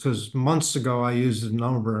numbers because months ago I used a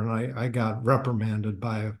number and I got reprimanded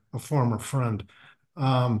by a former friend.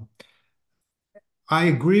 Um, I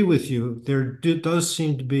agree with you. Does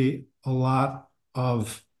seem to be a lot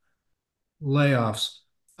of layoffs.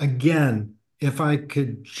 Again, if I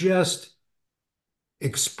could just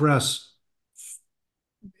express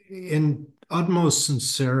in utmost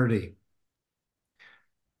sincerity,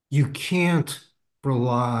 you can't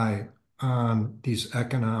rely on these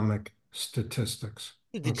economic statistics.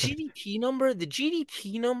 Dude, Okay. The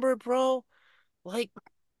GDP number, bro. Like,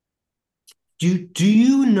 Do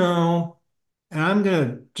you know, and I'm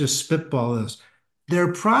gonna just spitball this,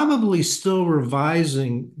 they're probably still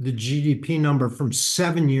revising the GDP number from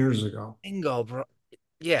 7 years ago. bingo, bro.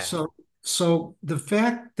 Yeah. So so the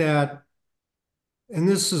fact that, and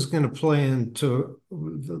this is going to play into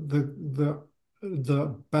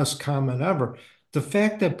the best comment ever. The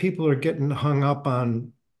fact that people are getting hung up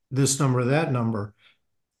on this number, that number,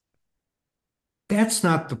 that's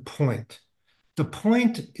not the point. The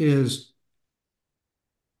point is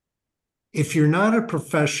if you're not a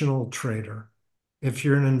professional trader, if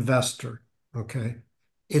you're an investor, okay,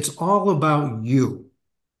 it's all about you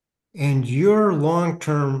and your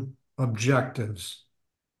long-term objectives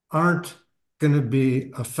aren't going to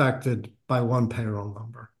be affected by one payroll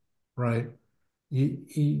number, right?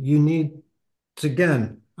 You need to,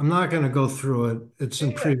 again, I'm not going to go through it. It's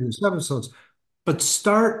in Yeah. previous episodes, but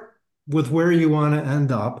start with where you want to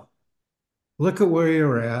end up. Look at where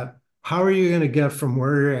you're at. How are you going to get from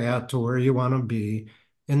where you're at to where you want to be?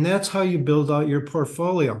 And that's how you build out your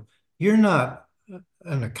portfolio. You're not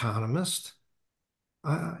an economist.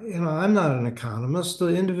 I'm not an economist. The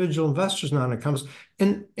individual investor's not an economist.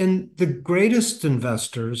 And the greatest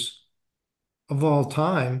investors of all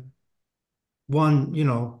time, one,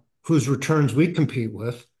 whose returns we compete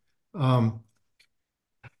with, um,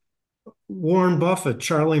 Warren Buffett,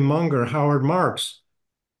 Charlie Munger, Howard Marks,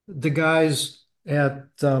 the guys at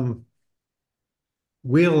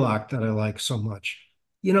Wheelock that I like so much.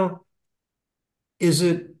 You know, is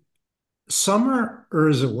it summer or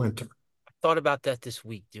is it winter? Thought about that this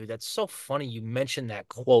week, dude. That's so funny you mentioned that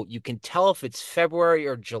quote. You can tell if it's February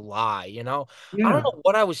or July, you know? I don't Yeah, know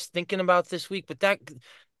what I was thinking about this week, but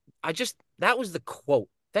that was the quote.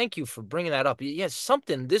 Thank you for bringing that up. Yes,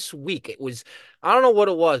 something this week. It was, I don't know what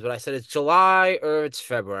it was, but I said it's July or it's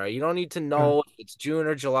February. You don't need to yeah. know if it's June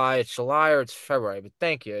or July. It's July or it's February. But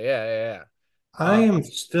thank you. Yeah, yeah, yeah. I am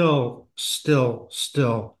still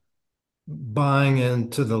buying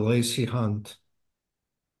into the Lacey Hunt.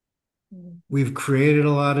 We've created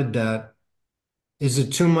a lot of debt. Is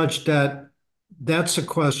it too much debt? That's a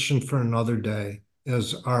question for another day,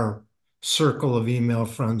 as our circle of email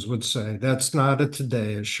friends would say. That's not a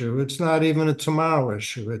today issue. It's not even a tomorrow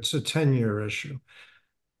issue. It's a 10-year issue.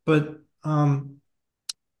 But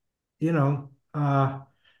you know,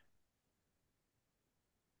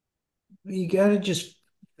 you got to just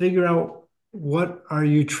figure out what are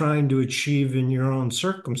you trying to achieve in your own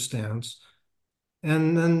circumstance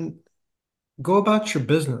and then go about your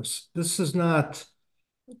business. This is not,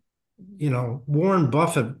 Warren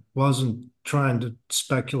Buffett wasn't trying to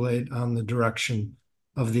speculate on the direction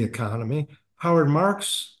of the economy. Howard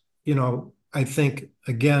Marks, I think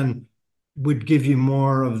again would give you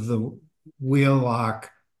more of the wheel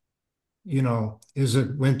lock, is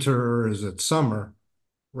it winter or is it summer,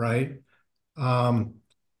 right? Um,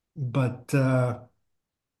 but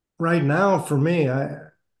right now for me,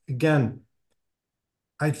 again,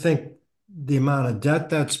 I think the amount of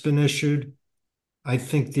debt that's been issued, I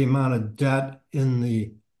think the amount of debt in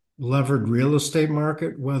the levered real estate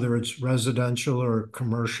market, whether it's residential or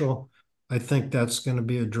commercial, I think that's going to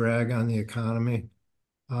be a drag on the economy.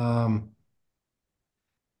 Um,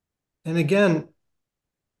 and again,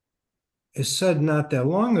 it's said not that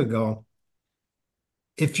long ago,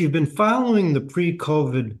 if you've been following the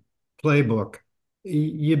pre-COVID playbook,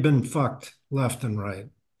 you've been fucked left and right.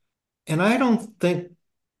 And I don't think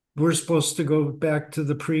we're supposed to go back to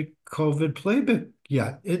the pre-COVID playbook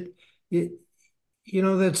yet. It,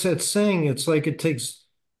 that's that saying. It's like it takes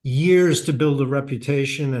years to build a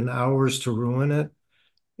reputation and hours to ruin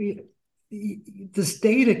it. This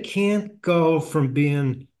data can't go from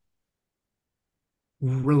being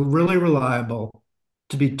really reliable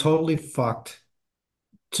to be totally fucked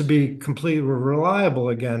to be completely reliable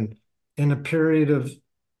again in a period of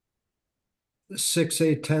 6,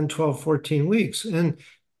 8, 10, 12, 14 weeks. And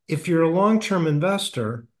if you're a long-term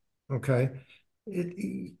investor, okay,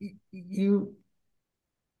 you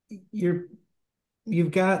you're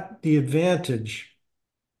you've got the advantage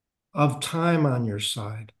of time on your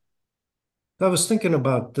side. I was thinking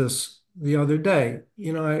about this the other day.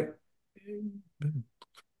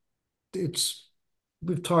 It's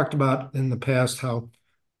we've talked about in the past how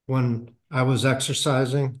when I was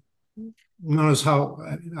exercising, notice how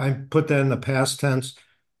I put that in the past tense.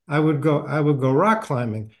 I would go rock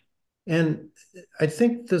climbing. And I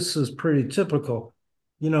think this is pretty typical.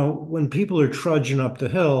 When people are trudging up the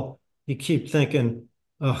hill, you keep thinking,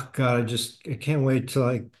 oh God, I can't wait till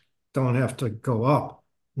I don't have to go up.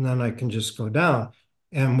 And then I can just go down.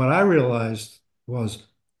 And what I realized was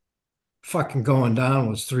fucking going down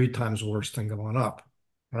was 3 times worse than going up,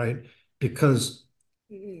 right? Because,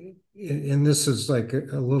 and this is like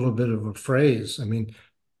a little bit of a phrase. I mean,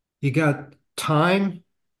 you got time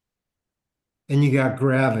and you got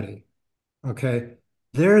gravity. Okay.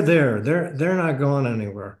 They're there. They're not going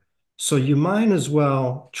anywhere. So you might as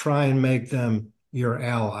well try and make them your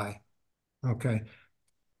ally. Okay.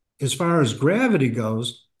 As far as gravity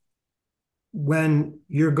goes, when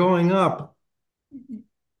you're going up,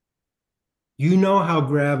 you know how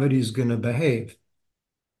gravity is going to behave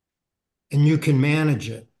and you can manage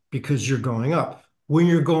it because you're going up. When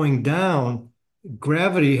you're going down,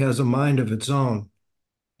 gravity has a mind of its own.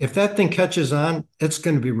 If that thing catches on, it's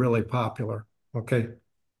going to be really popular. Okay.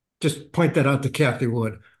 Just point that out to Kathy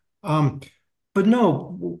Wood. Um, but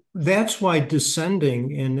no, that's why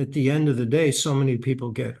descending, and at the end of the day, so many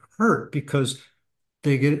people get hurt because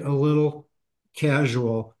they get a little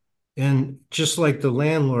casual. And just like the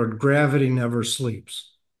landlord, gravity never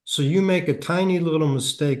sleeps. So you make a tiny little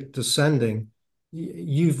mistake descending,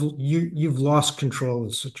 you've lost control of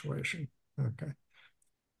the situation. Okay.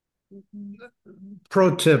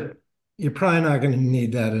 Pro tip, you're probably not going to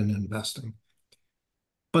need that in investing.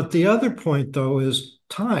 But the other point, though, is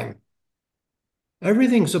time.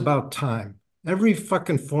 Everything's about time. Every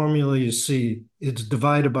fucking formula you see, it's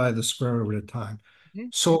divided by the square root of time.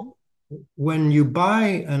 Mhm. So when you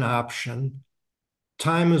buy an option,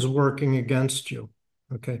 time is working against you.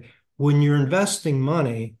 Okay. When you're investing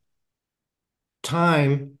money,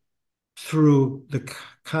 time through the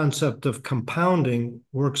concept of compounding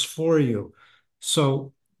works for you.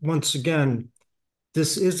 So once again,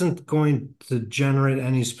 this isn't going to generate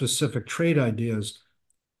any specific trade ideas.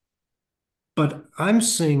 But I'm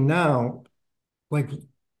seeing now, like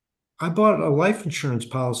I bought a life insurance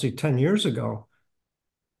policy 10 years ago,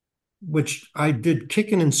 which I did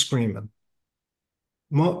kicking and screaming.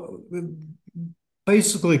 Mo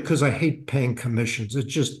Basically, because I hate paying commissions. It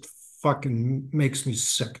just fucking makes me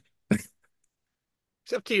sick.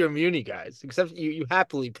 Except to your Muni guys, except you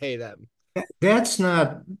happily pay them. That's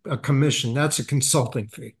not a commission, that's a consulting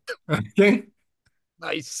fee. Okay.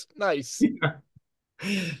 Nice, nice.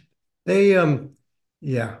 They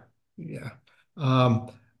yeah, yeah.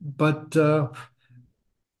 But the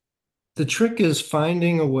trick is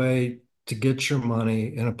finding a way to get your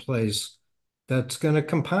money in a place that's going to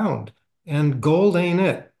compound. And gold ain't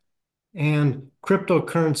it. And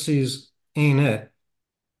cryptocurrencies ain't it.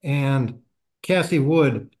 And Kathy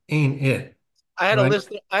Wood ain't it. Right?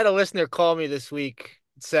 I had a listener call me this week.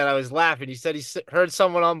 Said I was laughing. He said heard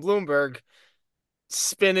someone on Bloomberg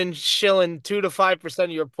spinning shilling 2 to 5%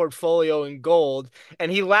 of your portfolio in gold,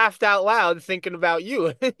 and he laughed out loud thinking about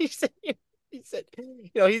you. He said, He said,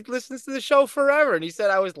 he listens to the show forever. And he said,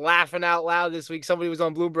 I was laughing out loud this week. Somebody was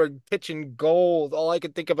on Bloomberg pitching gold. All I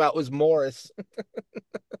could think about was Morris.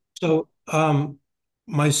 So,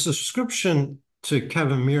 my subscription to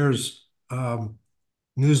Kevin Muir's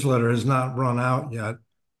newsletter has not run out yet.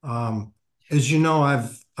 Um, as you know,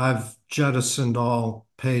 I've jettisoned all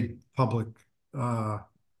paid uh,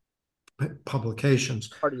 publications,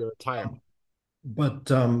 Part of your retirement. but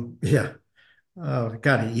yeah,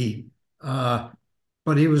 got to eat. Uh,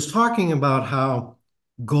 but he was talking about how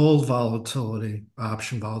gold volatility,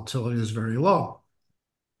 option volatility, is very low.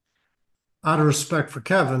 Out of respect for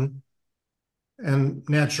Kevin and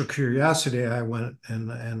natural curiosity, I went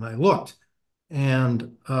and I looked,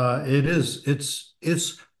 and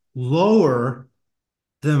it's lower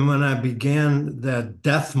than when I began that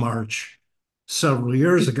death march several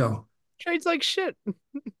years ago. Trades like shit.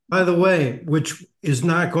 By the way, which is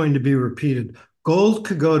not going to be repeated. Gold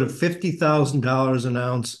could go to $50,000 an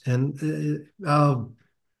ounce, and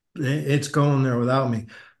it's going there without me.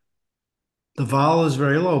 The vol is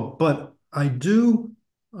very low, but I do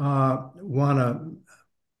want to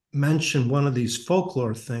mention one of these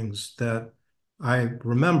folklore things that I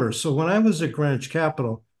remember. So when I was at Greenwich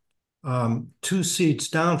Capital, two seats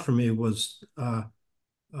down from me was uh,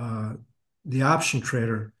 the option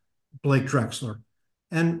trader, Blake Drexler.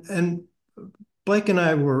 And Blake and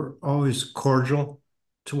I were always cordial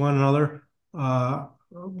to one another.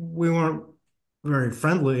 We weren't very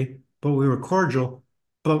friendly, but we were cordial.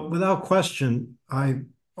 But without question, I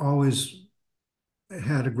always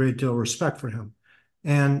had a great deal of respect for him.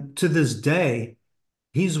 And to this day,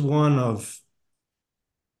 he's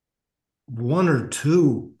one or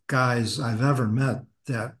two guys I've ever met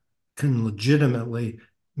that can legitimately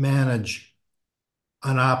manage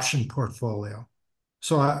an option portfolio.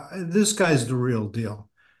 So this guy's the real deal.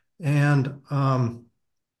 And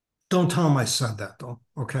don't tell him I said that, though.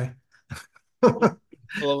 Okay. Well,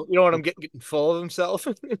 Well, you know what I'm getting full of himself.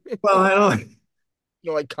 I don't.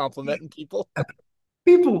 Like complimenting people.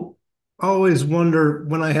 People always wonder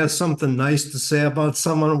when I have something nice to say about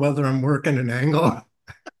someone whether I'm working an angle.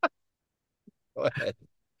 Go ahead.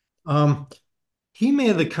 Um, he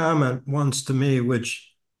made the comment once to me,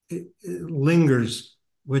 which it lingers,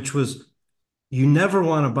 which was, "You never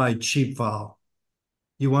want to buy cheap vol.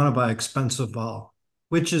 You want to buy expensive vol,"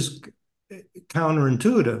 which is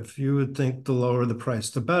counterintuitive. You would think the lower the price,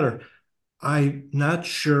 the better. I'm not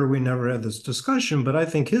sure, we never had this discussion, but I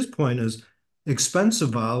think his point is expensive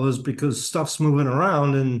vol is because stuff's moving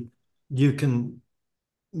around and you can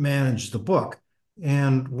manage the book.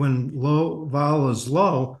 And when low vol is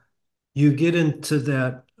low, you get into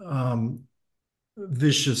that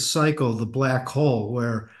vicious cycle, the black hole,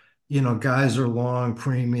 where guys are long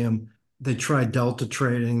premium. They try delta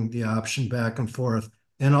trading the option back and forth,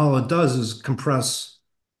 and all it does is compress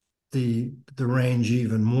the range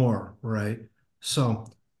even more, right? So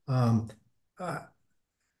um,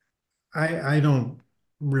 I don't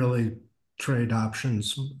really trade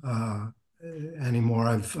options anymore.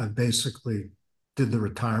 I've basically did the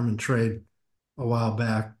retirement trade a while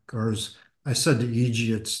back, or as I said to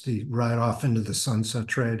EG, it's the ride off into the sunset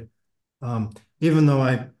trade. Even though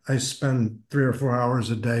I spend 3 or 4 hours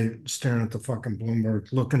a day staring at the fucking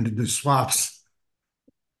Bloomberg looking to do swaps.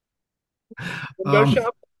 Window Um,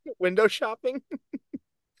 shop. Window shopping.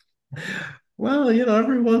 well,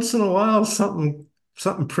 every once in a while something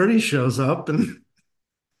pretty shows up, and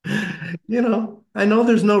I know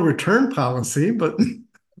there's no return policy, but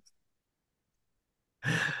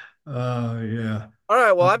yeah. All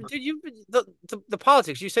right. Well, dude, the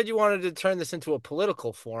politics. You said you wanted to turn this into a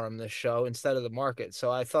political forum, this show, instead of the market. So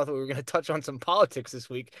I thought that we were going to touch on some politics this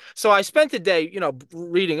week. So I spent the day,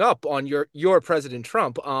 reading up on your President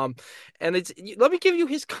Trump. And let me give you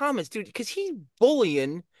his comments, dude, because he's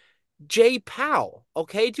bullying Jay Powell.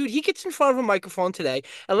 Okay, dude, he gets in front of a microphone today,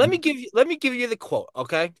 and let me give you the quote.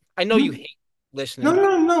 Okay, I know you No, hate no, listening.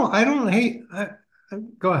 no, no. I don't hate.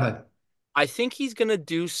 Go ahead. I think he's going to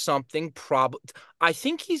do something I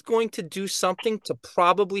think he's going to do something to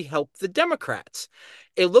probably help the Democrats.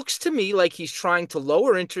 It looks to me like he's trying to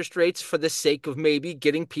lower interest rates for the sake of maybe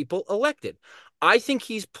getting people elected. I think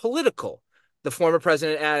he's political. The former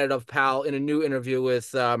president added of Powell in a new interview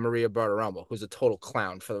with Maria Bartiromo, who's a total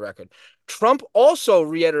clown for the record. Trump also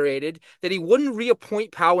reiterated that he wouldn't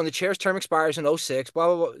reappoint Powell when the chair's term expires in '06,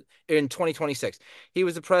 blah, blah, blah, in 2026. He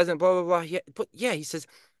was the president, blah, blah, blah. Yeah, but yeah, he says,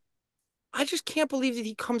 I just can't believe that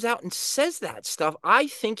he comes out and says that stuff. I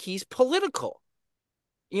think he's political.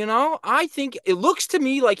 I think it looks to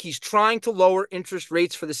me like he's trying to lower interest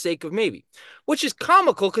rates for the sake of maybe, which is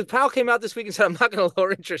comical because Powell came out this week and said, I'm not going to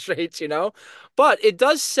lower interest rates. But it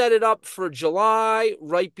does set it up for July,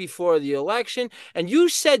 right before the election. And you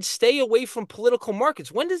said stay away from political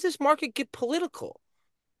markets. When does this market get political?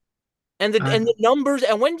 And the I, and the numbers,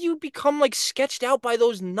 and when do you become like sketched out by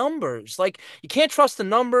those numbers? Like you can't trust the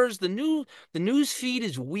numbers. The news feed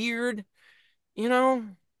is weird, you know?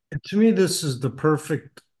 to me, this is the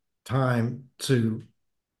perfect time to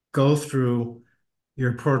go through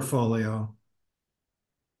your portfolio,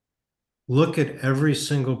 look at every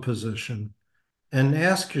single position, and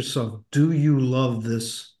ask yourself, do you love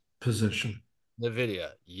this position?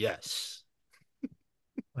 Nvidia, yes.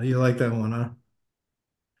 Oh, you like that one, huh?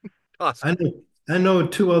 I Costco. know, I know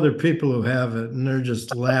two other people who have it, and they're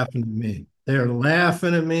just laughing at me. They're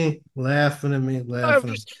laughing at me, laughing at me, I'm laughing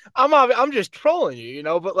at me. just I'm just trolling you,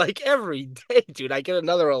 but like every day, dude, I get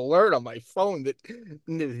another alert on my phone that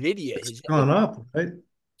Nvidia It's is. I gone up, right?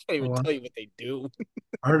 can't even Oh, tell you what they do.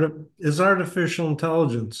 is artificial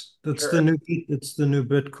intelligence. Sure, It's the new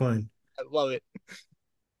Bitcoin. I love it.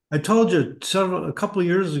 I told you a couple of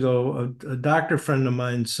years ago, a doctor friend of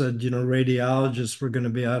mine said, radiologists were going to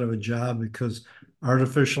be out of a job because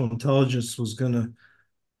artificial intelligence was going to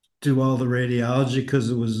do all the radiology because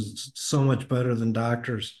it was so much better than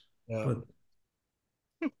doctors. Yeah. But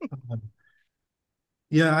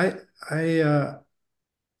yeah, I,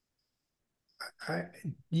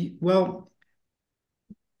 well,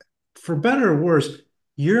 for better or worse,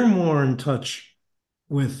 you're more in touch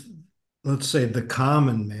with, let's say, the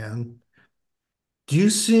common man. Do you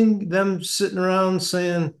see them sitting around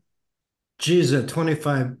saying, geez, at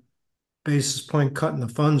 25 basis point cut in the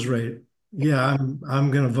funds rate, yeah,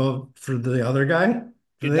 I'm going to vote for the other guy?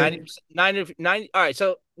 Do Dude, they? 90, all right,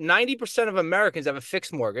 so 90% of Americans have a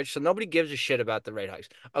fixed mortgage, so nobody gives a shit about the rate hikes.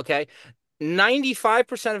 Okay.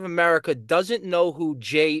 95% of America doesn't know who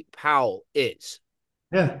Jay Powell is.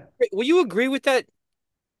 Yeah. Will you agree with that?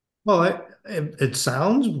 Well, it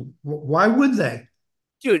sounds, why would they?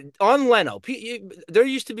 Dude, on Leno, there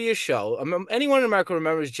used to be a show. Anyone in America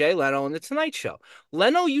remembers Jay Leno and The Tonight Show.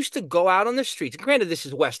 Leno used to go out on the streets. And granted, this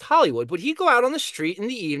is West Hollywood, but he'd go out on the street in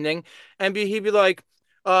the evening and he'd be like,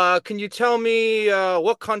 can you tell me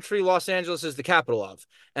what country Los Angeles is the capital of?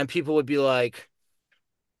 And people would be like,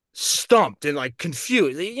 stumped and like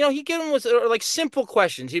confused. He'd get them with like simple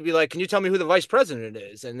questions. He'd be like, "Can you tell me who the vice president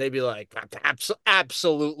is?" And they'd be like,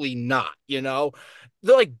 Absolutely not."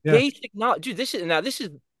 They're like Yeah. basic knowledge. Dude, this is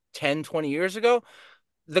 10, 20 years ago.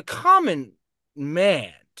 The common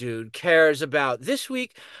man, dude, cares about this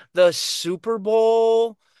week, the Super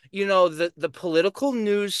Bowl, the political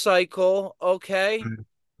news cycle, okay? Right.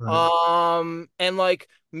 Right. And like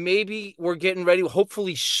maybe we're getting ready,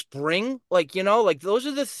 hopefully spring. Like those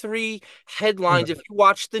are the three Yeah. headlines. If you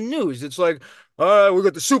watch the news, it's like, we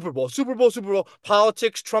got the Super Bowl, Super Bowl, Super Bowl,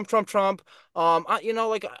 politics, Trump, Trump, Trump.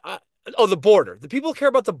 Oh, the border. The people care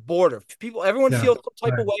about the border. Everyone Yeah. feels some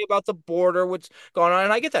type of Right. way about the border, what's going on,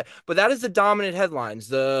 and I get that. But that is the dominant headlines.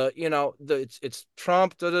 It's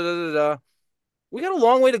Trump, da da da da da. We got a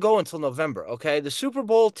long way to go until November, okay? The Super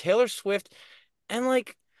Bowl, Taylor Swift, and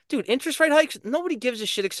like, dude, interest rate hikes, nobody gives a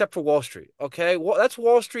shit except for Wall Street. Okay. Well, that's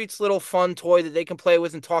Wall Street's little fun toy that they can play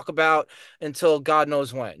with and talk about until God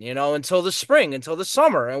knows when, until the spring, until the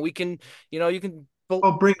summer. And we can, you can,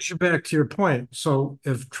 Well, brings you back to your point. So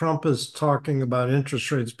if Trump is talking about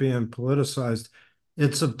interest rates being politicized,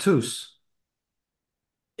 it's obtuse.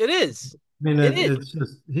 it is. I mean, It is. it's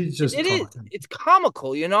just he's It, just it is. talking. It's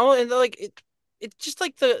comical, and like it's just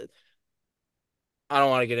like I don't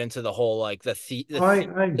want to get into the whole like Oh,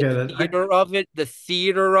 I get it. the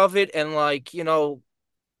theater of it, and like Well,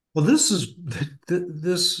 this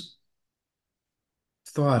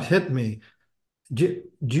thought hit me. Do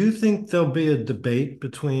you think there'll be a debate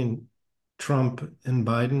between Trump and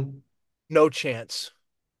Biden? no chance.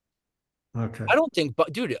 Okay. I don't think,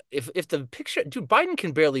 but dude, if the picture, dude, Biden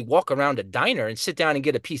can barely walk around a diner and sit down and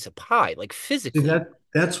get a piece of pie, like See, physically.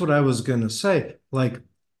 that's what I was gonna say. Like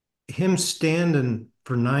him standing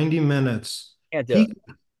for 90 minutes, Can't do it.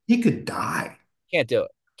 he he could die. Can't do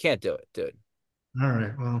it. Can't do it, dude. All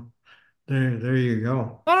right, well, there you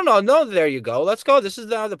go. No, no, no, no. There you go. Let's go. This is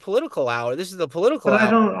now the political hour. This is the political But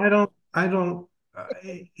hour. I don't.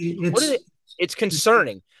 What is it? It's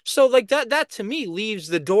concerning. So like that to me leaves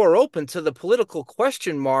the door open to the political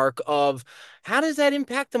question mark of how does that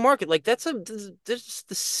impact the market? Like there's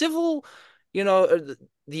the civil,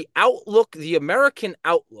 the outlook, the American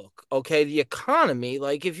outlook, okay, the economy.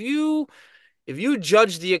 Like if you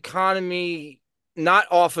judge the economy not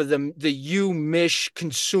off of the UMich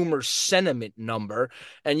consumer sentiment number.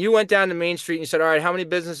 And you went down to Main Street and you said, all right, how many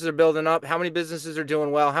businesses are building up? How many businesses are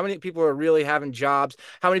doing well? How many people are really having jobs?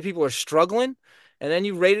 How many people are struggling? And then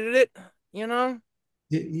you rated it, you know?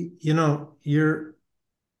 You know, you're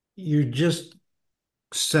just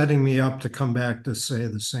setting me up to come back to say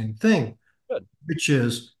the same thing, Good. which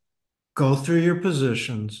is go through your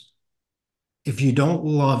positions. If you don't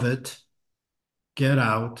love it, get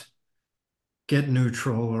out, get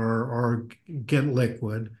neutral or get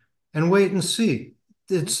liquid and wait and see.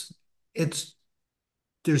 It's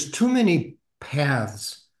there's too many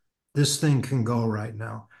paths this thing can go right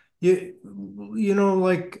now. You you know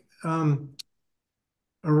like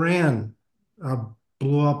Iran uh,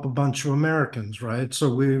 blew up a bunch of Americans, right?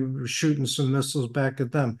 So we were shooting some missiles back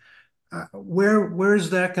at them. Where's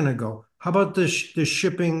that going to go? How about the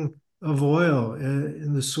shipping of oil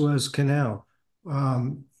in the Suez Canal?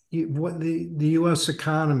 What the U.S.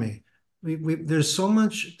 economy? There's so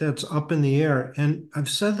much that's up in the air, and I've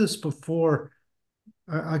said this before.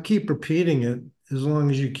 I keep repeating it as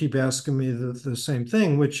long as you keep asking me the same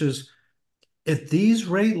thing, which is at these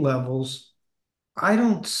rate levels, I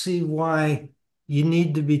don't see why you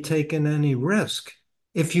need to be taking any risk.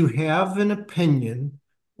 If you have an opinion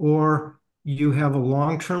or you have a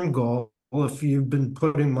long-term goal, if you've been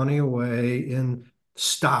putting money away in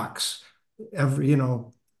stocks every,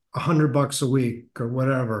 $100 a week or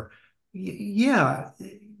whatever, yeah,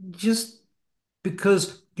 just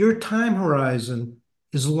because your time horizon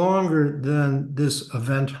is longer than this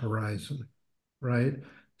event horizon, right?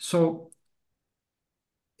 So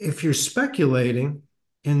if you're speculating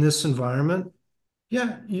in this environment,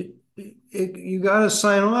 yeah, you got to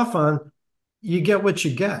sign off on you get what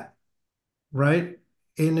you get, right?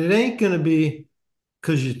 And it ain't going to be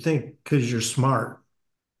because you're smart.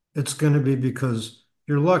 It's going to be because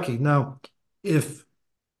you're lucky. Now, if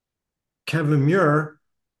Kevin Muir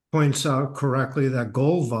points out correctly that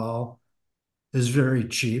gold vol is very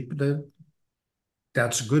cheap,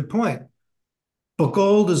 that's a good point. But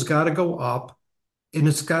gold has got to go up and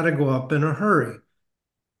it's got to go up in a hurry.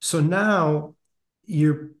 So now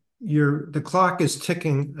the clock is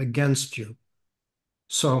ticking against you.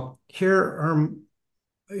 So here are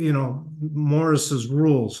Morris's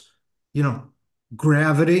rules. You know,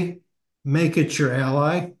 gravity, make it your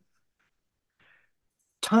ally.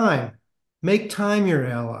 Time, make time your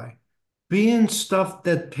ally. Be in stuff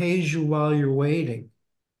that pays you while you're waiting.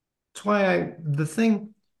 That's why the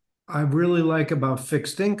thing I really like about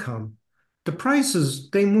fixed income, the prices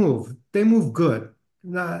they move good.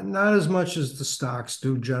 Not as much as the stocks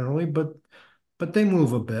do generally, but they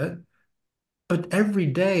move a bit. But every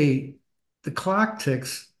day the clock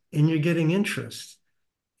ticks and you're getting interest.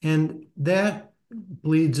 And that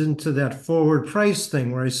bleeds into that forward price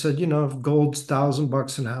thing where I said, if gold's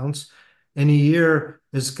 $1,000 an ounce, in a year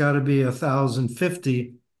it's got to be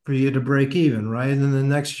 1,050 for you to break even, right? And then the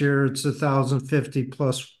next year it's 1,050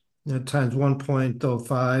 plus times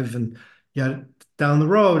 1.05, and yet down the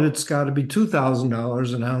road it's got to be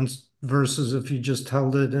 $2,000 an ounce versus if you just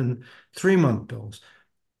held it in 3-month bills.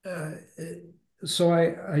 Uh, so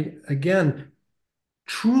I again,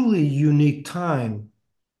 truly unique time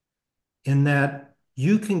in that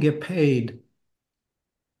you can get paid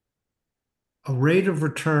a rate of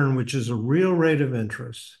return, which is a real rate of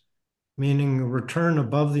interest, meaning a return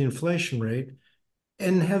above the inflation rate,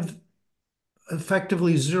 and have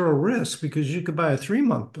effectively zero risk because you could buy a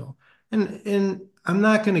 3-month bill. And I'm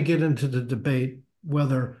not going to get into the debate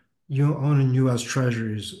whether you owning U.S.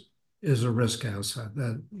 Treasuries is a risk asset.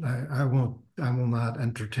 That I will not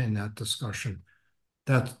entertain that discussion.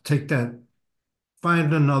 Take that,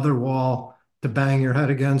 find another wall to bang your head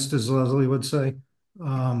against, as Leslie would say.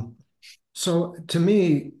 So to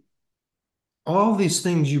me, all these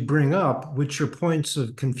things you bring up, which are points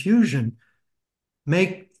of confusion,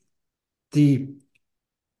 make the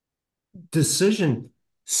decision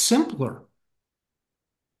simpler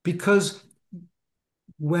because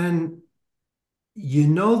when you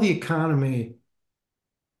know the economy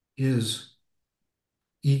is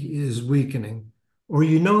is weakening or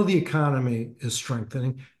you know the economy is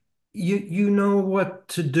strengthening, you know what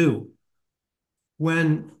to do.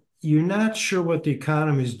 When you're not sure what the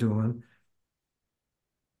economy is doing,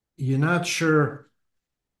 you're not sure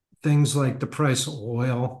things like the price of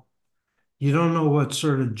oil. You don't know what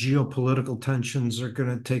sort of geopolitical tensions are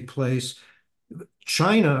going to take place.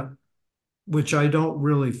 China, which I don't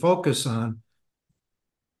really focus on,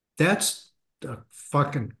 that's a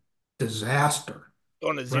fucking disaster,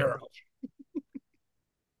 On a right? zero.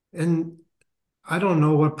 And I don't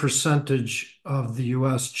know what percentage of the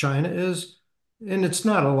US China is. and it's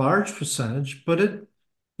not a large percentage, but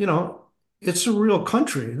you know, it's a real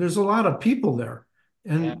country. There's a lot of people there,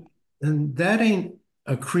 Yeah. and that ain't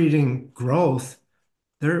accreting growth.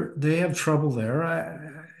 They have trouble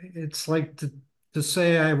there. It's like to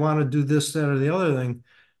say I want to do this, that, or the other thing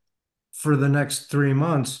for the next 3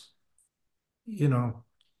 months, you know,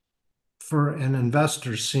 for an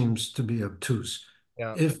investor seems to be obtuse.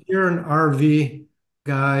 Yeah. If you're an RV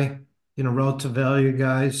guy, relative value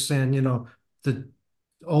guy saying, the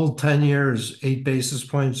old 10 year is 8 basis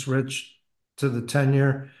points rich to the 10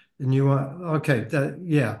 year, and you want, okay,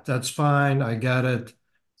 yeah, that's fine. I got it.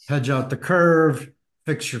 Hedge out the curve,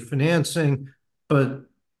 fix your financing. But,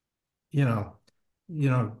 you know,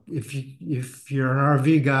 if you're an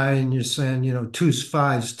RV guy and you're saying, twos,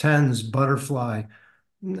 fives, tens, butterfly,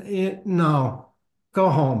 no, go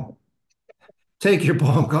home. Take your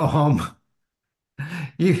ball, go home.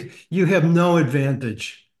 You have no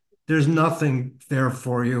advantage. There's nothing there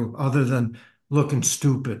for you other than looking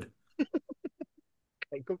stupid.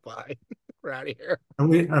 Okay, goodbye. We're out of here.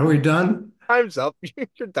 Are we done? Time's up.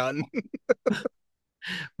 You're done.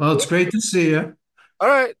 Well, it's great to see you. All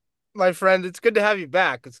right, my friend. It's good to have you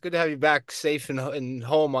back. It's good to have you back safe and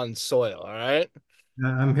home on soil. All right.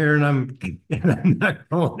 I'm here and I'm not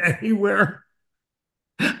going anywhere.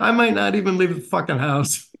 I might not even leave the fucking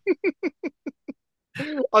house.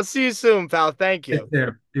 I'll see you soon, pal. Thank Take you.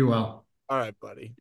 care. Be well. All right, buddy.